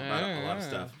talked to him about a lot of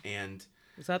stuff, and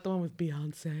Was that the one with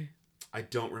Beyonce? I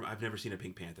don't remember. I've never seen a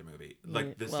Pink Panther movie,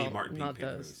 like the Steve Martin Pink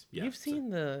Panther movies. Yeah, You've seen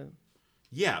the.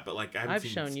 Yeah, but like I've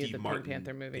seen shown Steve you the Martin Pink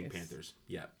Panther movies. Pink Panthers.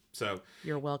 Yeah. So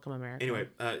You're welcome, America. anyway,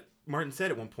 Martin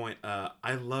said at one point,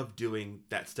 "I love doing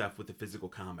that stuff with the physical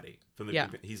comedy." From the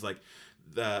he's like,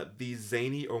 these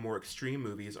zany or more extreme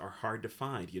movies are hard to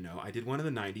find. You know, I did one in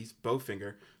the '90s,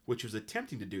 Bowfinger, which was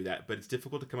attempting to do that, but it's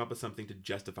difficult to come up with something to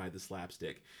justify the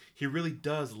slapstick. He really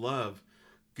does love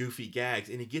goofy gags,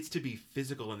 and he gets to be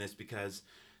physical in this because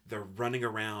they're running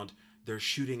around. They're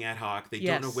shooting ad hoc. They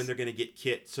don't know when they're going to get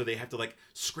Kit, so they have to like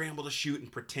scramble to shoot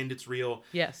and pretend it's real.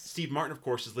 Yes. Steve Martin, of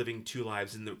course, is living two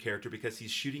lives in the character because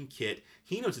he's shooting Kit.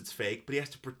 He knows it's fake, but he has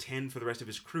to pretend for the rest of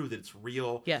his crew that it's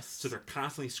real. Yes. So they're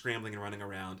constantly scrambling and running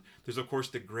around. There's, of course,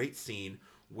 the great scene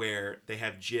where they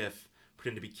have Jif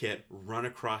pretend to be Kit run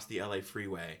across the LA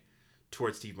freeway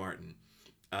towards Steve Martin.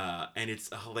 And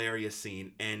it's a hilarious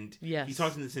scene. And he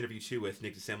talks in this interview, too, with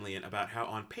Nick DeSemlian about how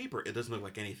on paper it doesn't look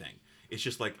like anything. It's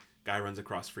just like guy runs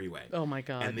across freeway. Oh, my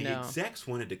God, and the execs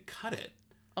wanted to cut it.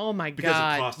 Oh, my because God.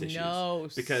 Because of cost issues. No.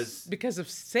 Because of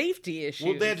safety issues.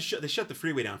 Well, they had to they shut the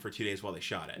freeway down for 2 days while they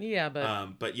shot it. Yeah,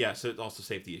 but... But yeah, so it's also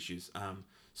safety issues.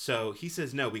 So he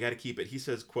says, no, we got to keep it. He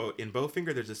says, quote, in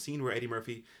Bowfinger, there's a scene where Eddie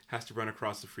Murphy has to run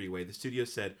across the freeway. The studio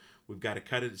said, we've got to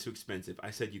cut it. It's too expensive.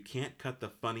 I said, you can't cut the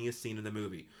funniest scene in the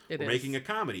movie. We're making a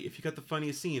comedy. If you cut the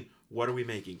funniest scene, what are we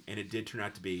making? And it did turn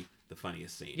out to be the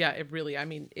funniest scene. Yeah, it really, I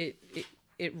mean,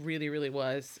 it really, really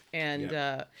was. And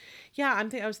I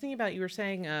was thinking about, you were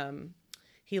saying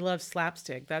he loves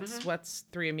slapstick. That's what's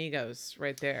Three Amigos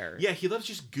right there. Yeah, he loves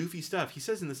just goofy stuff. He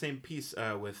says in the same piece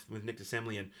with Nick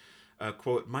DeSemlian,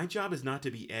 quote, my job is not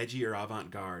to be edgy or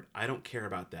avant-garde. I don't care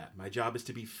about that. My job is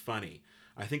to be funny.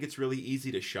 I think it's really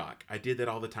easy to shock. I did that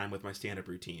all the time with my stand-up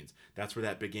routines. That's where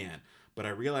that began. But I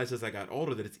realized as I got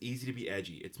older that it's easy to be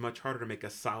edgy. It's much harder to make a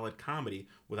solid comedy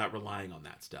without relying on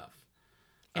that stuff.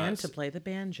 And to play the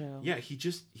banjo. Yeah, he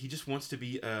just wants to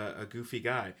be a goofy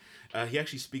guy. He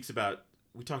actually speaks about,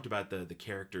 we talked about the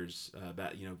characters,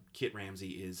 about, you know, Kit Ramsey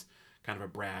is kind of a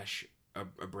brash,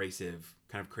 abrasive,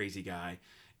 kind of crazy guy.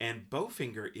 And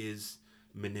Bowfinger is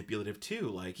manipulative too.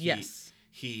 Like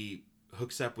he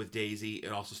hooks up with Daisy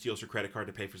and also steals her credit card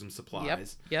to pay for some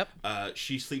supplies. Yep.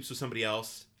 She sleeps with somebody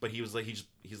else, but he was like, he's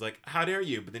like, how dare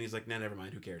you? But then he's like, nah, never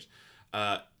mind, who cares?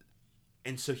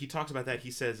 And so he talks about that.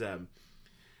 He says,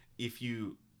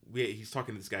 he's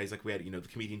talking to this guy. He's like, we had, you know, the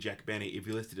comedian Jack Benny. If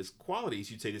you listed his qualities,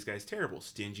 you'd say this guy's terrible,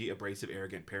 stingy, abrasive,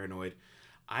 arrogant, paranoid.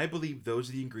 I believe those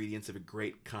are the ingredients of a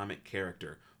great comic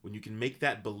character. When you can make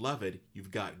that beloved, you've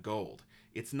got gold.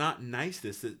 It's not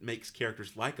niceness that makes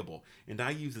characters likable, and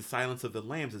I use The Silence of the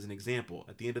Lambs as an example.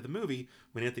 At the end of the movie,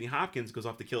 when Anthony Hopkins goes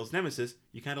off to kill his nemesis,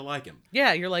 you kind of like him.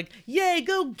 Yeah, you're like, yay,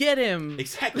 go get him.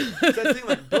 Exactly. So that's the thing,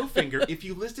 like Bowfinger, if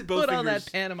you listed Bowfinger's... Put on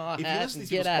that Panama hat if you listed and these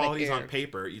get out of qualities here. on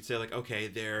paper, you'd say, like, okay,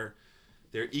 they're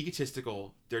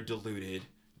egotistical, they're deluded,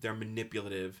 they're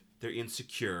manipulative, they're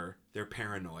insecure, they're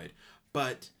paranoid,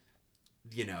 but...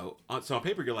 You know, so on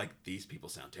paper, you're like, these people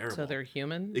sound terrible. So they're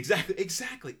human?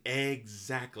 Exactly.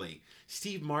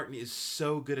 Steve Martin is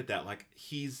so good at that. Like,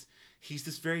 he's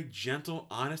this very gentle,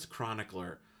 honest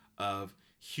chronicler of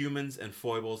humans and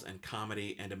foibles and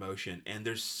comedy and emotion. And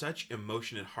there's such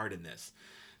emotion and heart in this.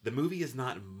 The movie is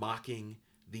not mocking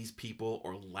these people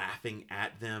or laughing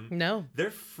at them. No.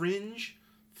 They're fringe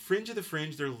of the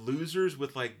fringe. They're losers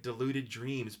with like deluded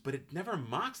dreams, but it never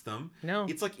mocks them. No.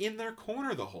 It's like in their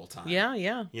corner the whole time. Yeah,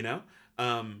 yeah. You know?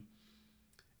 And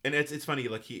it's funny,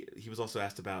 like he was also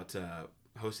asked about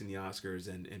hosting the Oscars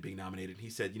and being nominated. He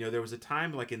said, you know, there was a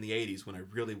time like in the 80s when I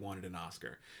really wanted an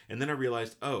Oscar. And then I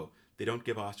realized, oh, they don't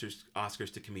give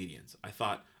Oscars to comedians. I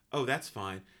thought, oh, that's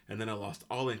fine. And then I lost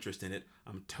all interest in it.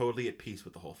 I'm totally at peace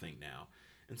with the whole thing now.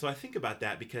 And so I think about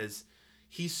that because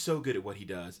he's so good at what he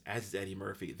does, as is Eddie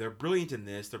Murphy. They're brilliant in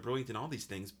this. They're brilliant in all these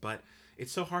things. But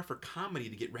it's so hard for comedy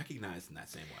to get recognized in that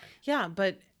same way. Yeah,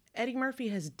 but Eddie Murphy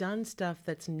has done stuff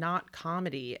that's not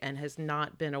comedy and has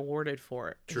not been awarded for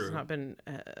it. True. Has not been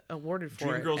awarded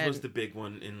for it. Dreamgirls was the big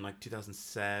one in like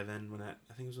 2007 when I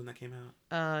think it was when that came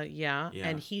out. Yeah,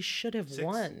 and he should have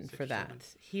won for that. 7.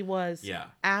 He was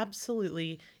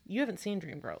absolutely. You haven't seen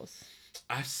Dreamgirls,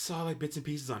 I saw like bits and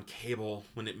pieces on cable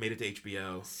when it made it to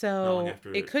HBO. not so long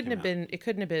after it couldn't came have out. been. It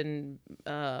couldn't have been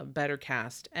better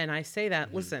cast. And I say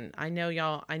that. Listen, I know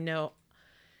y'all.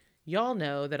 Y'all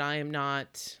know that I am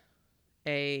not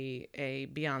a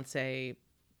Beyonce,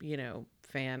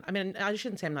 fan. I mean, I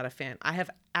shouldn't say I'm not a fan. I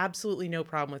have absolutely no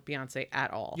problem with Beyonce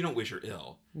at all. You don't wish her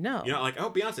ill. No. You're not like,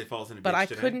 oh, Beyonce falls in a But bitch I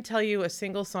today. couldn't tell you a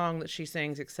single song that she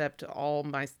sings except All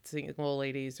My Single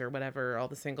Ladies or whatever, All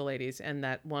the Single Ladies, and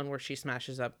that one where she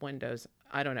smashes up windows.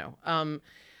 I don't know.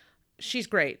 She's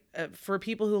great. For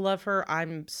people who love her,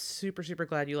 I'm super, super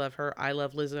glad you love her. I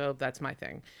love Lizzo. That's my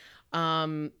thing.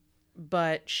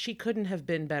 But she couldn't have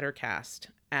been better cast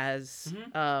as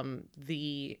and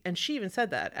she even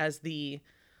said that, as the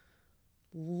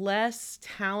less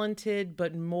talented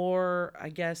but more, I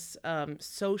guess,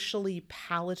 socially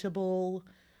palatable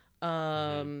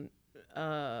singer.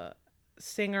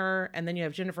 And then you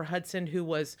have Jennifer Hudson, who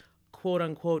was quote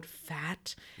unquote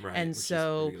fat, Right, and which is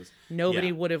so ridiculous. nobody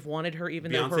Yeah. would have wanted her,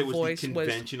 even though Beyonce her was the voice was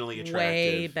conventionally way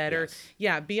attractive, better. yes.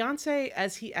 Yeah, Beyonce,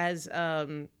 as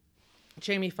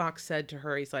Jamie Foxx said to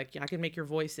her, he's like, I can make your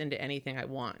voice into anything I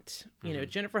want. You know,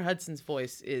 Jennifer Hudson's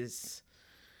voice is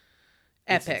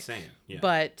It's epic. insane, yeah.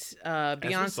 But As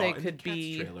we saw Beyonce in the could Cats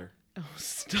be. trailer. Oh,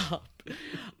 stop.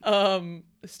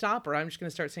 Stop, or I'm just gonna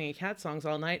start singing cat songs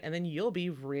all night, and then you'll be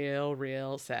real,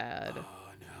 real sad.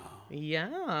 Oh no.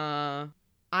 Yeah.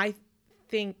 I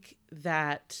think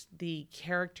that the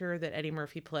character that Eddie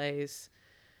Murphy plays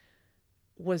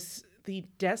was the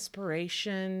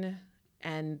desperation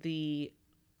and the,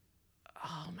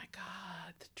 oh my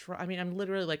God, I mean, I'm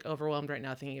literally like overwhelmed right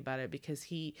now thinking about it, because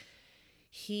it's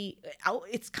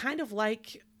kind of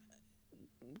like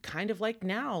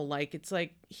now, like, it's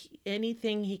like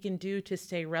anything he can do to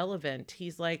stay relevant.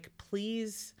 He's like,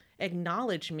 please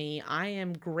acknowledge me. I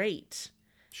am great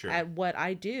at what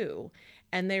I do.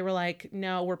 And they were like,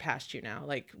 no, we're past you now.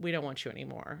 Like, we don't want you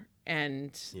anymore.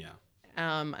 And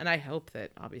and I hope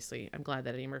that, obviously, I'm glad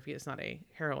that Eddie Murphy is not a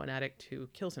heroin addict who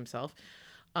kills himself.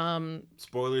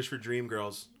 Spoilers for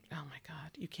Dreamgirls. Oh my God,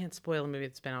 you can't spoil a movie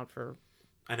that's been out for.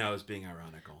 I know, I was being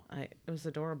ironical. It was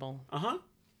adorable.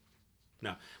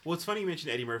 No. Well, it's funny you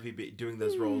mentioned Eddie Murphy doing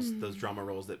those roles, those drama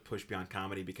roles that push beyond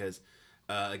comedy, because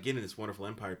again, in this wonderful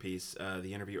Empire piece,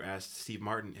 the interviewer asked Steve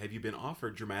Martin, have you been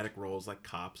offered dramatic roles like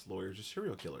cops, lawyers, or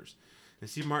serial killers? And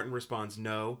Steve Martin responds,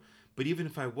 no, but even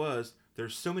if I was,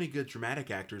 there's so many good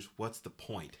dramatic actors, what's the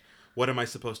point? What am I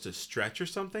supposed to stretch or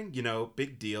something? You know,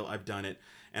 big deal, I've done it,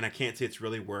 and I can't say it's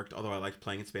really worked, although I liked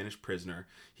playing in Spanish Prisoner.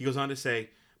 He goes on to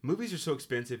say, movies are so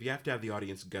expensive, you have to have the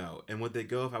audience go. And would they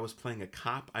go if I was playing a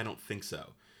cop? I don't think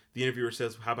so. The interviewer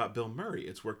says, how about Bill Murray?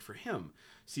 It's worked for him.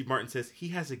 Steve Martin says, he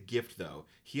has a gift, though.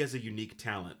 He has a unique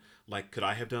talent. Like, could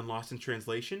I have done Lost in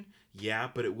Translation? Yeah,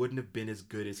 but it wouldn't have been as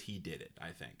good as he did it,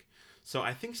 I think. So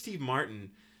I think Steve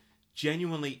Martin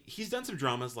genuinely, he's done some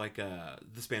dramas like The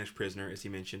Spanish Prisoner, as he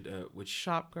mentioned, which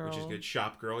Shop Girl. Which is good.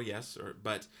 Shop Girl, yes.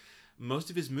 But most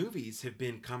of his movies have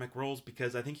been comic roles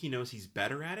because I think he knows he's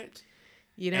better at it.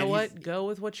 You know what? Go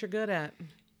with what you're good at.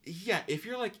 Yeah, if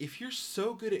you're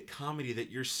so good at comedy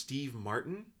that you're Steve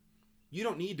Martin, you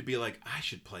don't need to be like, I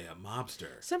should play a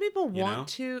mobster. Some people want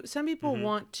to. Some people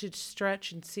want to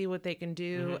stretch and see what they can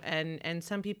do, and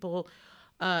some people,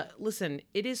 listen.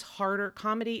 It is harder.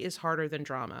 Comedy is harder than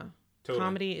drama. Totally.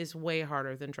 Comedy is way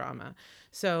harder than drama.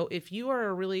 So if you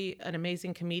are an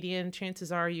amazing comedian,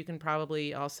 chances are you can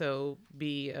probably also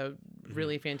be a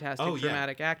really fantastic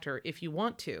dramatic actor if you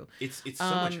want to. It's so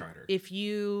much harder. If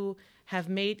you have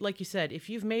made, like you said, if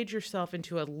you've made yourself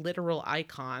into a literal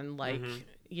icon, like,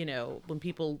 when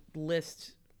people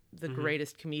list the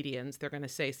greatest comedians, they're going to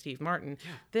say Steve Martin,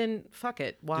 then fuck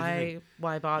it. Why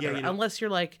bother? Unless you're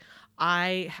like,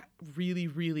 I really,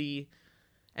 really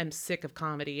am sick of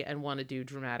comedy and want to do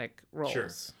dramatic roles. Sure.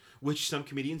 Which some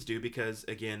comedians do because,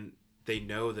 again, they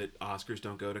know that Oscars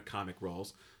don't go to comic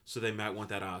roles, so they might want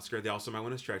that Oscar. They also might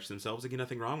want to stretch themselves. Again,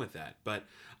 nothing wrong with that. But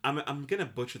I'm going to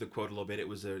butcher the quote a little bit. It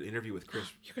was an interview with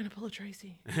Chris. You're going to pull a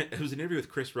Tracy. It was an interview with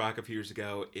Chris Rock a few years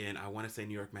ago in, I want to say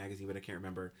New York Magazine, but I can't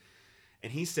remember.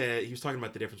 And he said, he was talking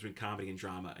about the difference between comedy and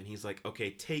drama. And he's like,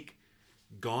 okay, take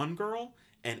Gone Girl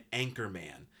and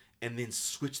Anchorman and then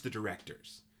switch the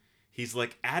directors. He's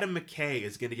like, Adam McKay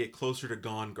is going to get closer to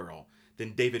Gone Girl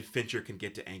than David Fincher can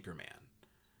get to Anchorman.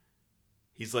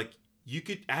 He's like,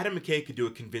 Adam McKay could do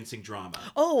a convincing drama.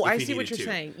 Oh, if I he see what needed you're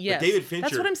to. saying. Yes. But David Fincher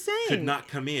That's what I'm saying. could not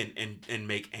come in and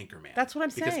make Anchorman. That's what I'm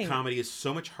because saying. Because comedy is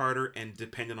so much harder and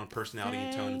dependent on personality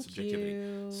and tone and subjectivity.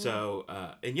 You. So,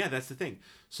 and yeah, that's the thing.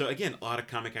 So again, a lot of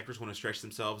comic actors want to stretch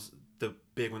themselves. The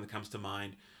big one that comes to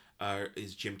mind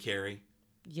is Jim Carrey.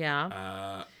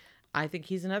 Yeah. I think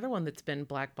he's another one that's been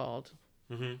blackballed.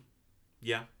 Mm-hmm.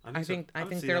 Yeah, I think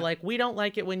see they're that. like, we don't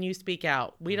like it when you speak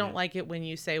out. We don't like it when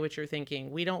you say what you're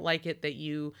thinking. We don't like it that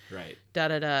you da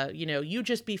da da. You know, you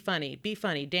just be funny,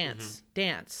 dance.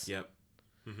 Yep.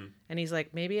 Mm-hmm. And he's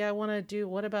like, maybe I want to do.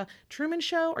 What about Truman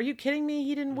Show? Are you kidding me?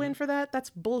 He didn't win for that. That's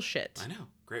bullshit. I know.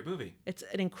 Great movie. It's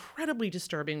an incredibly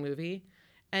disturbing movie,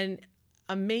 and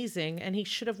amazing. And he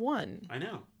should have won. I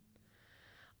know.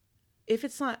 If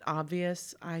it's not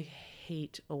obvious, I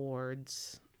hate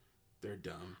awards. They're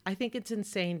dumb. I think it's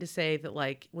insane to say that,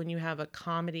 like, when you have a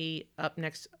comedy up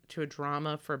next to a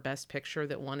drama for Best Picture,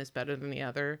 that one is better than the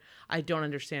other. I don't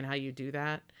understand how you do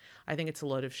that. I think it's a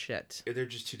load of shit. They're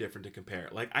just too different to compare.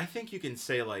 Like, I think you can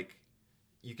say,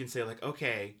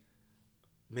 okay,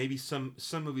 maybe some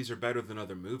movies are better than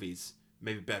other movies.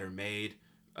 Maybe better made,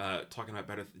 talking about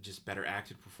better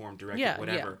acted, performed, directed,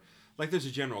 whatever. Yeah. Like, there's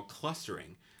a general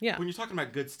clustering. Yeah. When you're talking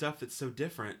about good stuff that's so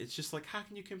different, it's just like, how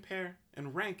can you compare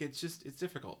and rank? It's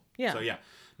difficult. Yeah. So, yeah.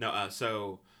 No,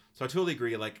 so I totally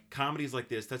agree. Like, comedies like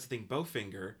this, that's the thing.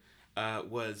 Bowfinger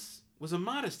was a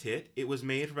modest hit. It was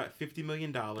made for about $50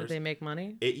 million. Did they make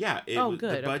money? Good.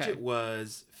 The budget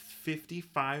was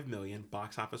 $55 million.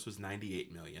 Box office was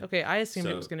 $98 million. Okay, I assumed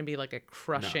it was going to be like a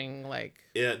crushing,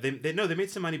 Yeah, they made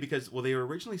some money because, they were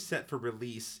originally set for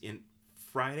release in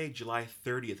Friday, July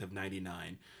 30th of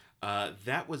 99.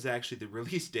 That was actually the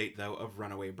release date, though, of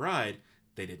Runaway Bride.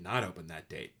 They did not open that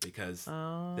date because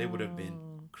they would have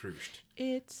been cruished.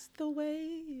 It's the way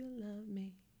you love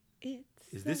me.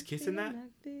 Is this Kiss in that? Like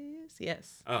this.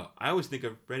 Yes. Oh, I always think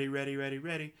of ready to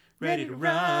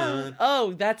run.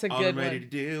 Oh, that's a All good I'm ready one. to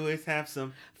do is have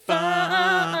some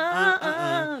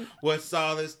fun. What's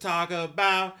all this talk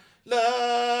about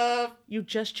love? You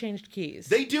just changed keys.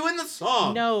 They do in the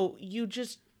song. No, you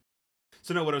just...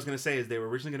 So no, what I was going to say is they were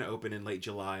originally going to open in late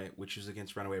July, which was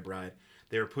against Runaway Bride.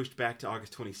 They were pushed back to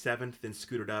August 27th, then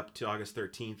scooted up to August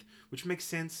 13th, which makes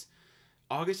sense.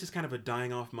 August is kind of a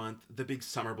dying off month. The big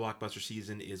summer blockbuster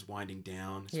season is winding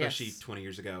down, especially 20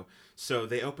 years ago. So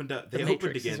they opened up. The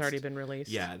Matrix has already been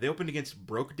released. Yeah, they opened against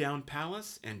Broke Down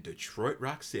Palace and Detroit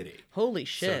Rock City. Holy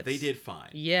shit! So they did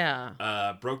fine.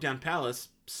 Yeah. Broke Down Palace,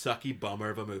 sucky bummer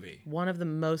of a movie. One of the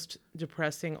most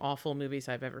depressing, awful movies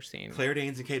I've ever seen. Claire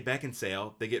Danes and Kate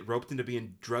Beckinsale, they get roped into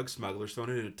being drug smugglers,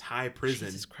 thrown into a Thai prison.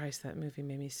 Jesus Christ, that movie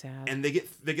made me sad. And they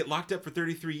get locked up for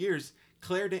 33 years.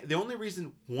 The only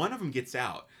reason one of them gets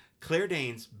out, Claire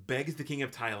Danes begs the king of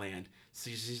Thailand.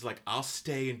 So she's like, I'll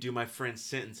stay and do my friend's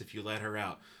sentence if you let her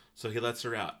out. So he lets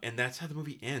her out. And that's how the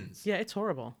movie ends. Yeah, it's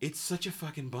horrible. It's such a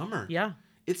fucking bummer. Yeah.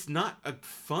 It's not a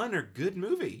fun or good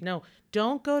movie. No,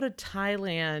 don't go to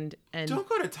Thailand and don't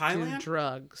go to Thailand. do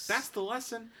drugs. That's the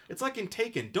lesson. It's like in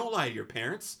Taken. Don't lie to your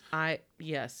parents.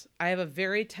 Yes. I have a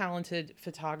very talented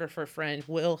photographer friend,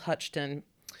 Will Hutchton.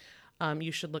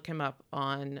 You should look him up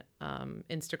on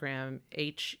Instagram,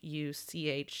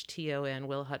 Huchton,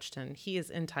 Will Hutchton. He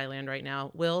is in Thailand right now.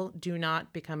 Will, do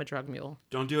not become a drug mule.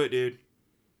 Don't do it, dude.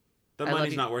 The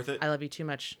money's not worth it. I love you too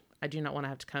much. I do not want to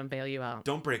have to come bail you out.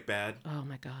 Don't break bad. Oh,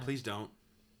 my God. Please don't.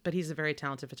 But he's a very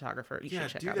talented photographer. You should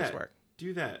check out his work.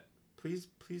 Do that. Please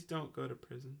don't go to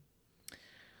prison.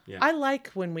 Yeah. I like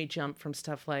when we jump from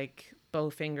stuff like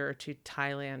Bowfinger to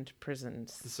Thailand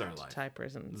prisons. This is our life. Thai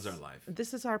prisons. This is our life.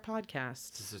 This is our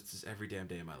podcast. This is every damn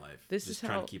day of my life. This Just is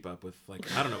trying how... to keep up with,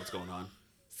 I don't know what's going on.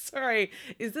 Sorry,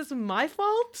 is this my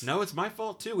fault? No, it's my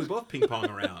fault too. We both ping pong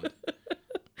around.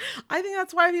 I think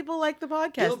that's why people like the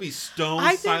podcast. It'll be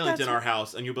stone silent in our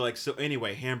house, and you'll be like, so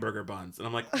anyway, hamburger buns. And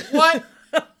I'm like, what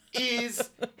is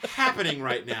happening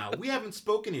right now? We haven't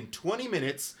spoken in 20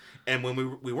 minutes, and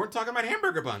when we weren't talking about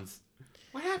hamburger buns.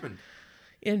 What happened?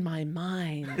 In my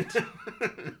mind.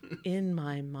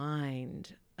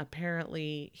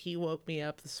 apparently he woke me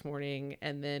up this morning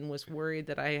and then was worried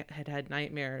that I had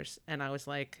nightmares. And I was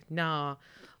like, nah,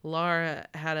 Laura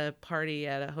had a party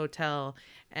at a hotel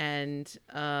and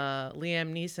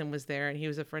Liam Neeson was there and he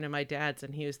was a friend of my dad's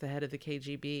and he was the head of the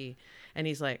KGB. And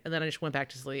he's like, and then I just went back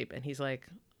to sleep and he's like,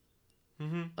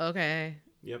 okay,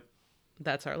 Yep.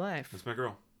 that's our life. That's my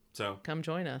girl. So Come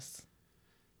join us.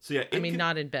 So yeah, I mean,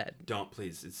 not in bed. Don't,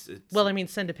 please. It's Well, I mean,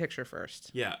 send a picture first.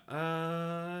 yeah.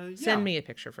 Send me a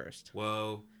picture first.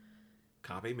 Whoa.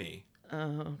 Copy me.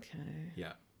 Oh, okay.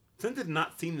 Yeah. Send it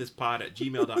not seen this pod at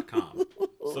gmail.com.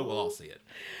 So we'll all see it.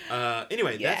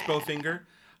 Anyway, that's Bowfinger.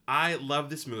 I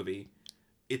love this movie.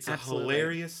 It's a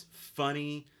hilarious,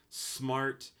 funny,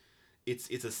 smart. It's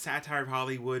a satire of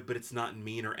Hollywood, but it's not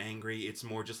mean or angry. It's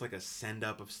more just like a send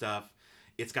up of stuff.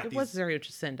 It was very much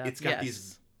a send up. It's got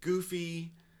these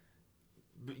goofy,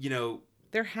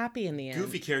 they're happy in the end.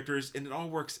 Goofy characters, and it all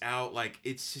works out. Like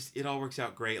it all works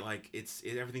out great. Like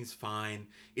everything's fine.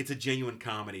 It's a genuine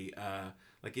comedy.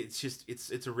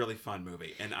 It's a really fun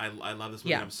movie, and I love this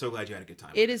movie. Yeah. I'm so glad you had a good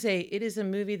time. It is a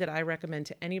movie that I recommend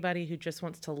to anybody who just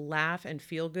wants to laugh and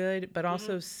feel good, but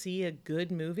also see a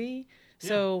good movie.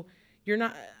 So you're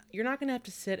not going to have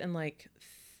to sit and like.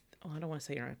 I don't want to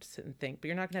say you don't have to sit and think, but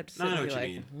you're not going to have to sit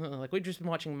and be like we've just been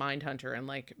watching Mindhunter and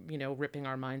like, ripping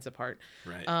our minds apart.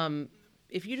 Right.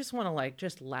 If you just want to like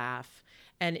just laugh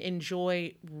and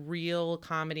enjoy real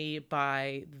comedy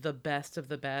by the best of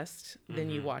the best, then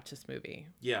you watch this movie.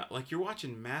 Yeah, like you're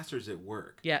watching Masters at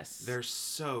Work. Yes. They're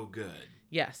so good.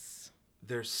 Yes.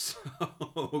 They're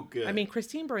so good. I mean,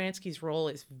 Christine Baranski's role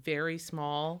is very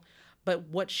small, but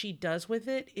what she does with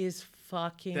it is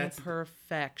fucking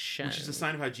perfection. Which is a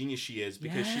sign of how genius she is,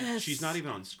 because she's not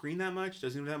even on screen that much,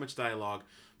 doesn't even have that much dialogue,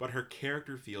 but her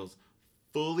character feels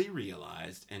fully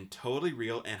realized and totally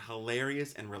real and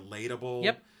hilarious and relatable.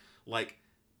 Yep. Like,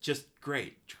 just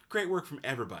great. Great work from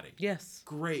everybody. Yes.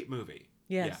 Great movie.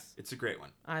 Yes. Yeah, it's a great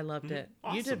one. I loved it.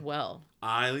 Awesome. You did well.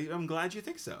 I'm glad you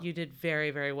think so. You did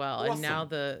very, very well. Awesome. And now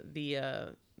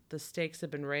the stakes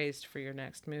have been raised for your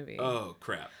next movie. Oh,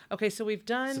 crap. Okay, so we've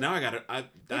done. So now I got to.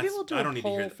 Maybe we'll do I a don't need to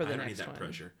poll hear for the I don't next need that one.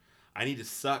 pressure. I need to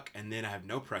suck, and then I have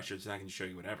no pressure, so I can show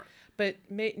you whatever. But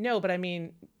but I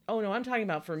mean, I'm talking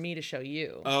about for me to show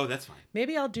you. Oh, that's fine.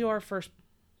 Maybe I'll do our first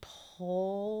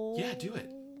poll. Yeah, do it.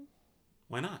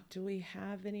 Why not? Do we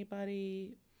have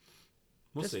anybody?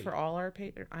 We'll just see. for all our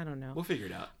patrons? I don't know. We'll figure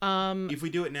it out. If we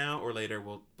do it now or later,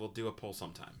 we'll do a poll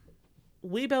sometime.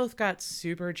 We both got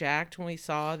super jacked when we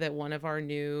saw that one of our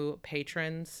new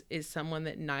patrons is someone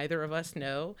that neither of us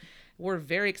know. We're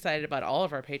very excited about all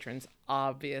of our patrons,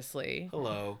 obviously.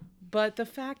 Hello. But the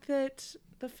fact that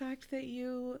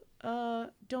you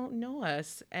don't know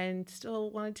us and still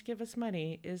wanted to give us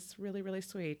money is really, really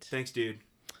sweet. Thanks, dude.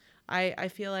 I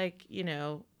feel like,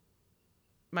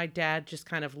 my dad just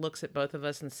kind of looks at both of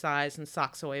us and sighs and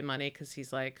socks away money because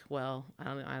he's like, well, I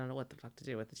don't know what the fuck to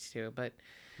do with these two, but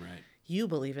right. You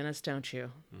believe in us, don't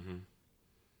you? Mm-hmm.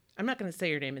 I'm not going to say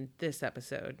your name in this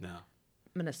episode. No. I'm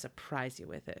going to surprise you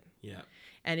with it. Yeah.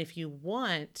 And if you're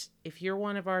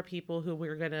one of our people who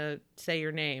we're going to say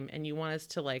your name and you want us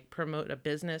to like promote a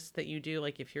business that you do,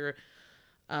 like if you're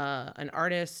an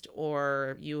artist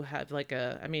or you have like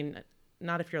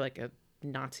not if you're like a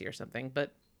Nazi or something,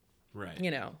 but right.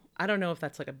 I don't know if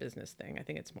that's like a business thing. I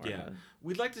think it's more of a...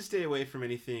 We'd like to stay away from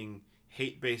anything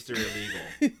hate-based or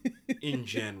illegal in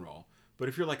general. But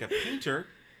if you're like a painter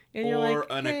and or you're like,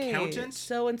 an accountant...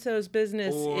 so-and-so's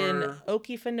business in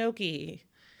Okefenokee,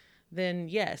 then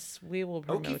yes, we will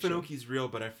promote you. Okefenokee's real,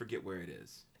 but I forget where it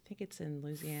is. I think it's in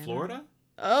Louisiana. Florida?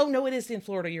 Oh, no, it is in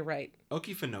Florida. You're right.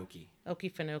 Okefenokee.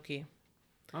 Okefenokee.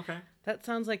 Okay. That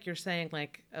sounds like you're saying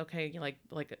like, okay,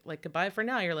 like goodbye for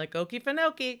now. You're like,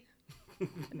 Okefenokee.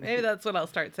 Maybe that's what I'll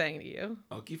start saying to you.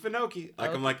 Okefenokee.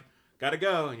 Like, I'm like, gotta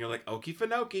go. And you're like,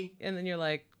 Okefenokee. And then you're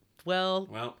like, well,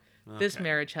 okay. This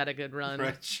marriage had a good run.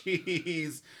 Right.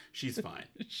 She's fine.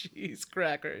 She's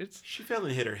crackers. She fell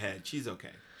and hit her head. She's okay.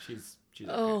 She's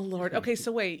okay. Oh, Lord. Okay,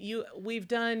 so wait. We've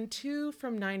done 2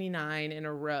 from 99 in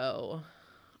a row.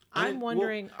 I'm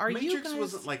wondering, are Matrix you guys... Matrix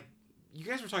wasn't like... You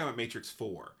guys were talking about Matrix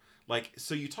 4. Like,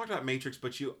 so you talked about Matrix,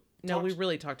 but you... No, we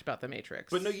really talked about The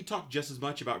Matrix. But no, you talked just as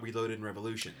much about Reloaded and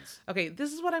Revolutions. Okay,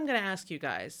 this is what I'm going to ask you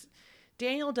guys.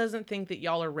 Daniel doesn't think that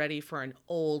y'all are ready for an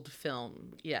old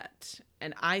film yet,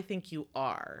 and I think you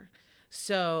are.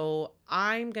 So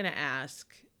I'm going to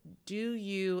ask, do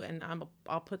you, and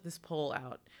I'll put this poll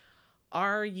out,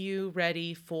 are you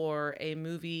ready for a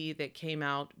movie that came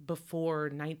out before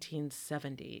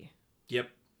 1970? Yep.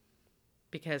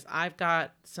 Because I've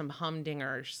got some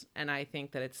humdingers, and I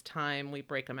think that it's time we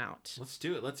break them out. Let's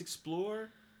do it. Let's explore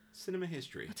Cinema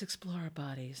history. Let's explore our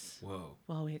bodies Whoa.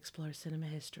 while we explore cinema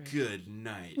history. Good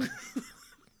night.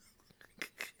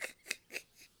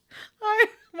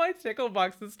 My tickle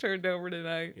box is turned over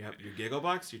tonight. Yep, your giggle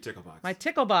box, your tickle box. My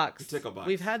tickle box. Your tickle box.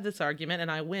 We've had this argument, and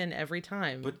I win every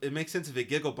time. But it makes sense if a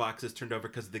giggle box is turned over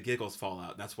because the giggles fall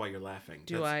out. That's why you're laughing. How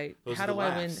do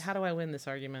I win? How do I win this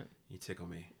argument? You tickle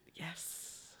me.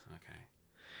 Yes. Okay.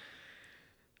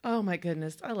 Oh my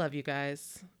goodness, I love you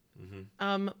guys.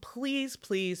 Mm-hmm.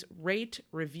 Please rate,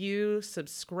 review,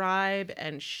 subscribe,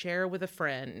 and share with a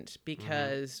friend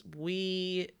because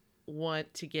we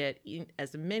want to get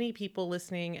as many people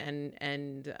listening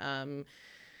and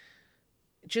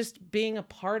just being a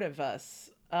part of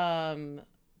us.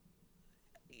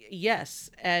 Yes,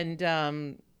 and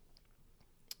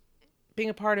being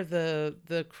a part of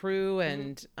the crew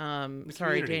and sorry,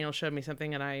 community. Daniel showed me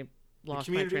something and I lost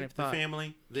my community, train of thought. the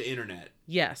family, the internet.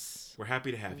 Yes. We're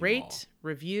happy to have you all. Rate,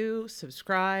 review,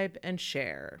 subscribe, and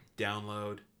share.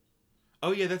 Download.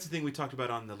 Oh, yeah, that's the thing we talked about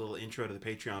on the little intro to the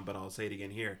Patreon, but I'll say it again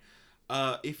here.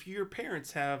 If your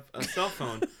parents have a cell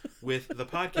phone with the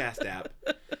podcast app,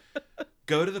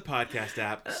 go to the podcast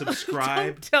app,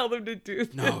 subscribe. Don't tell them to do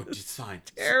this. No, it's fine.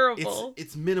 Terrible.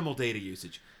 It's minimal data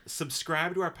usage.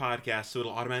 Subscribe to our podcast so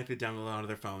it'll automatically download onto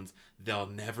their phones. They'll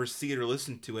never see it or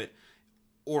listen to it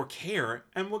or care,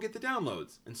 and we'll get the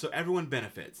downloads. And so everyone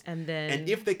benefits. And then... And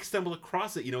if they stumble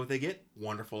across it, you know what they get?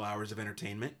 Wonderful hours of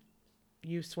entertainment.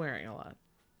 You swearing a lot.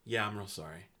 Yeah, I'm real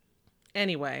sorry.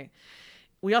 Anyway,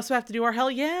 we also have to do our hell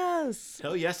yes.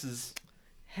 Hell yeses.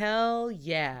 Hell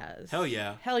yes. Hell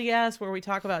yeah. Hell yes, where we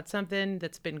talk about something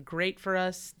that's been great for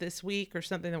us this week or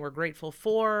something that we're grateful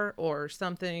for or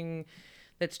something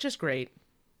that's just great.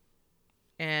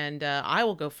 And I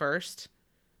will go first.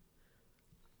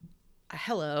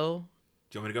 Hello.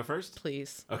 Do you want me to go first?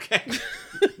 Please. Okay.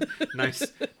 nice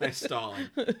stalling.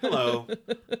 Hello.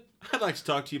 I'd like to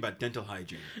talk to you about dental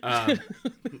hygiene.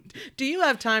 Do you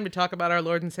have time to talk about our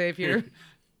Lord and Savior?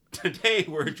 Today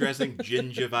we're addressing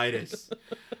gingivitis.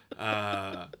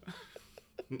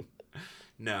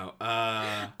 No.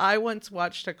 I once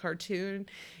watched a cartoon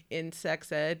in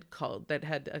sex ed that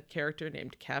had a character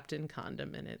named Captain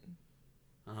Condom in it.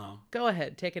 Oh. Go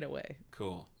ahead, take it away.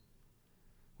 Cool.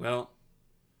 Well,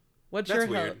 what's that's your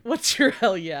weird. What's your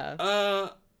hell yeah? I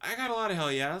got a lot of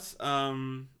hell yes.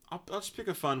 I'll just pick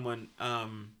a fun one.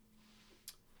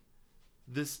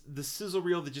 The sizzle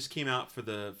reel that just came out for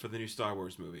the new Star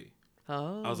Wars movie.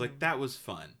 Oh. I was like, that was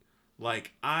fun.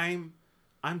 Like, I'm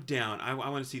down. I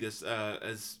want to see this.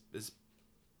 As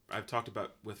I've talked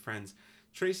about with friends,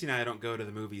 Tracy and I don't go to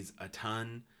the movies a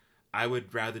ton. I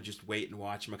would rather just wait and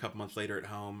watch them a couple months later at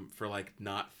home for like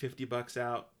not $50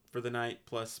 out for the night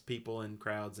plus people and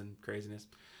crowds and craziness.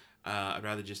 I'd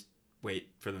rather just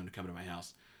wait for them to come to my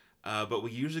house. But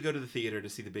we usually go to the theater to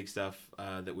see the big stuff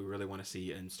that we really want to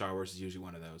see, and Star Wars is usually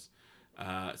one of those.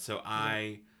 So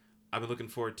I've been looking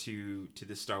forward to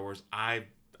this Star Wars. I've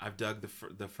dug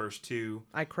the first two.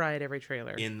 I cry at every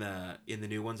trailer. In the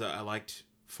new ones, I liked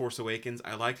Force Awakens.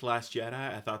 I liked Last Jedi.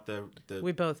 I thought the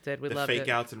we both did. We loved fake it.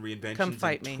 outs and reinventions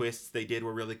and twists they did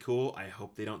were really cool. I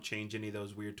hope they don't change any of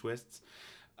those weird twists.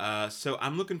 So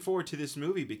I'm looking forward to this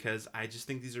movie because I just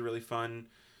think these are really fun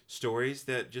stories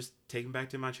that just take me back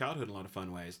to my childhood in a lot of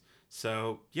fun ways.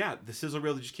 So yeah, the sizzle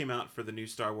reel that just came out for the new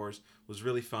Star Wars was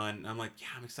really fun. And I'm like, yeah,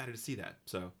 I'm excited to see that.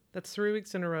 So that's 3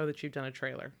 weeks in a row that you've done a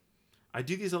trailer. I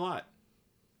do these a lot.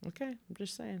 Okay, I'm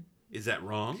just saying. Is that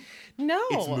wrong? No.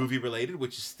 It's movie related,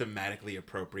 which is thematically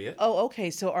appropriate. Oh,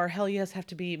 okay. So our hell yes have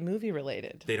to be movie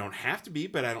related. They don't have to be,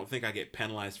 but I don't think I get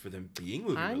penalized for them being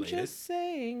movie related. I'm just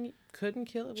saying, couldn't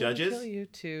kill you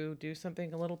to do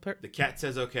something a little. The cat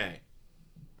says okay.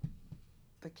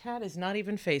 The cat is not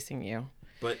even facing you.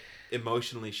 But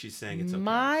emotionally, she's saying it's okay.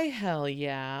 My hell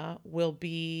yeah will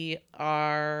be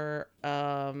our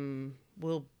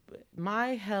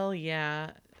my hell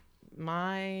yeah.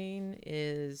 Mine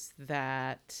is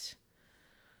our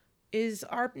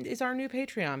new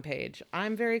Patreon page.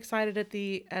 I'm very excited at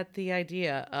the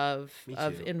idea of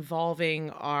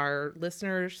involving our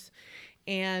listeners,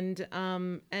 and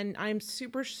I'm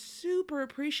super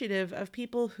appreciative of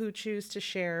people who choose to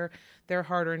share their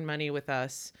hard-earned money with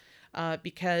us,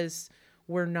 because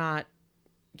we're not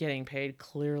getting paid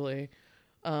clearly,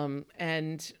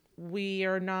 and we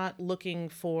are not looking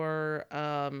for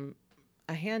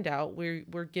a handout.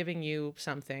 We're giving you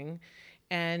something,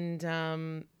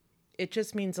 and it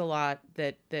just means a lot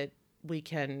that we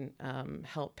can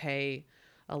help pay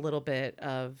a little bit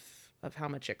of how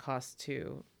much it costs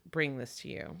to bring this to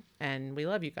you, and we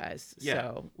love you guys. Yeah,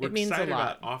 so we're it means excited a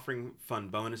lot. about offering fun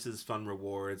bonuses, fun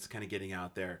rewards, kind of getting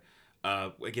out there.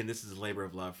 Again, this is a labor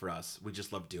of love for us. We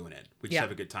just love doing it. We just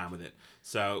have a good time with it.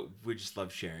 So we just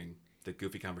love sharing the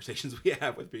goofy conversations we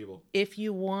have with people. If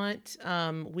you want,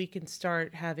 we can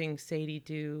start having Sadie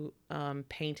do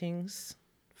paintings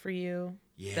for you.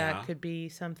 Yeah. That could be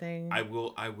something. I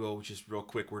will just real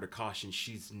quick word of caution.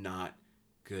 She's not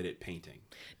good at painting.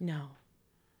 No.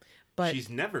 But she's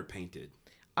never painted.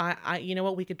 I you know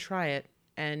what? We could try it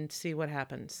and see what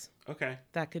happens. Okay.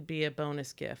 That could be a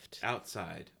bonus gift.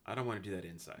 Outside. I don't want to do that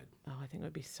inside. Oh, I think it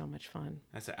would be so much fun.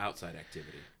 That's an outside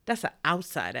activity. That's an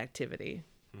outside activity.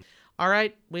 All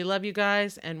right. We love you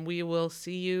guys, and we will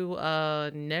see you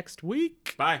next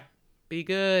week. Bye. Be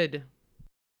good.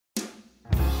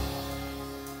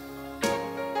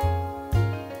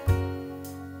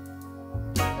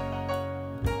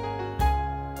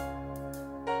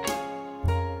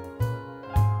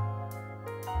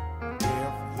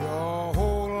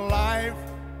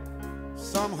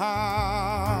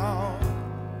 Somehow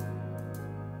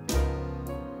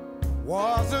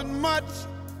wasn't much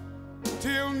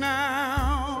till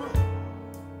now,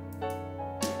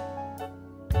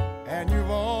 and you've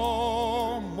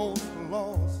almost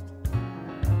lost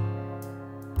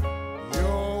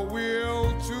your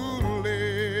will to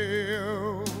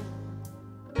live.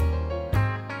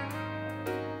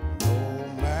 No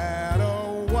matter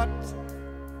what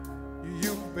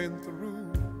you've been through,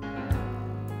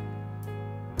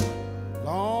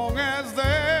 long as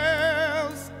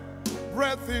there's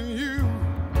breath in you,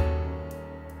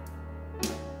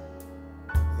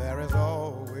 there is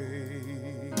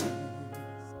always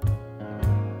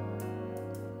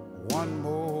one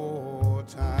more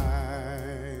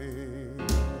time.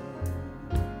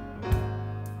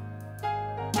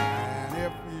 And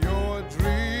if your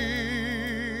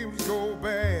dreams go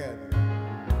bad,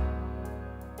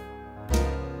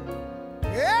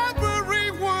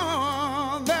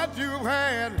 everyone that you've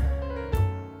had,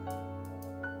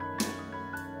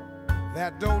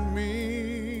 that don't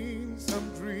mean some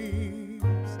dreams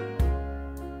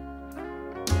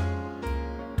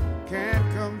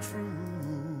can't come true.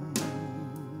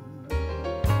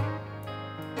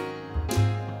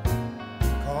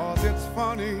 'Cause it's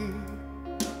funny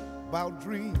about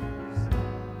dreams,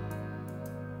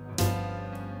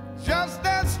 just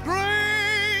as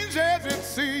strange as it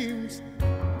seems,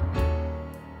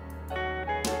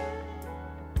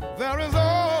 there is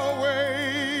always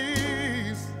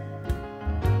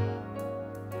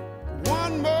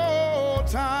one more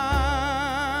time.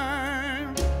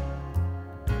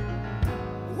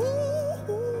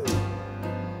 Woo-hoo.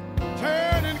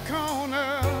 Turning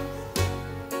corners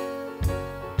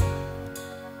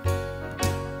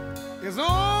is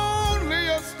only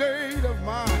a state of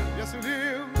mind. Yes, it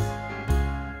is.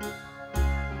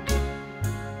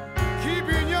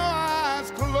 Keeping your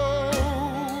eyes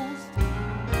closed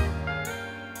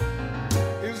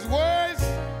is worse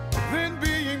than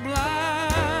being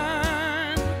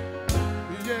blind.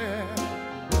 Yeah.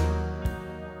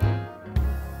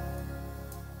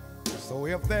 So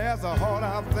if there's a heart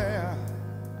out there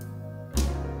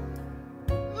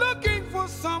looking for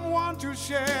someone to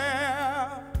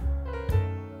share,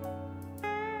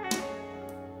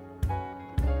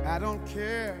 I don't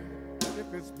care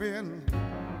if it's been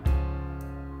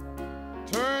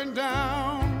turned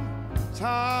down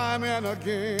time and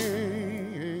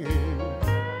again.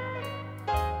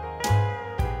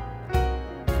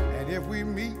 And if we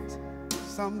meet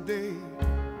someday,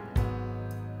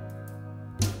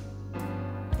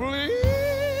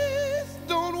 please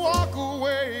don't walk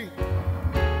away,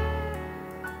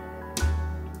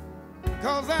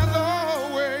 'cause there's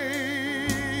always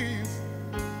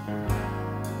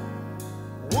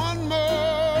one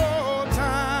more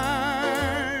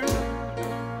time.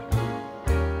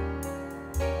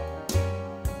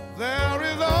 There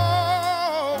is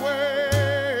always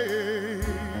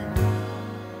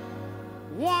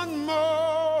one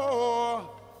more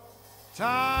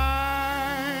time.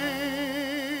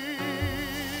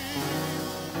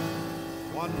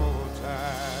 One more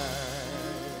time.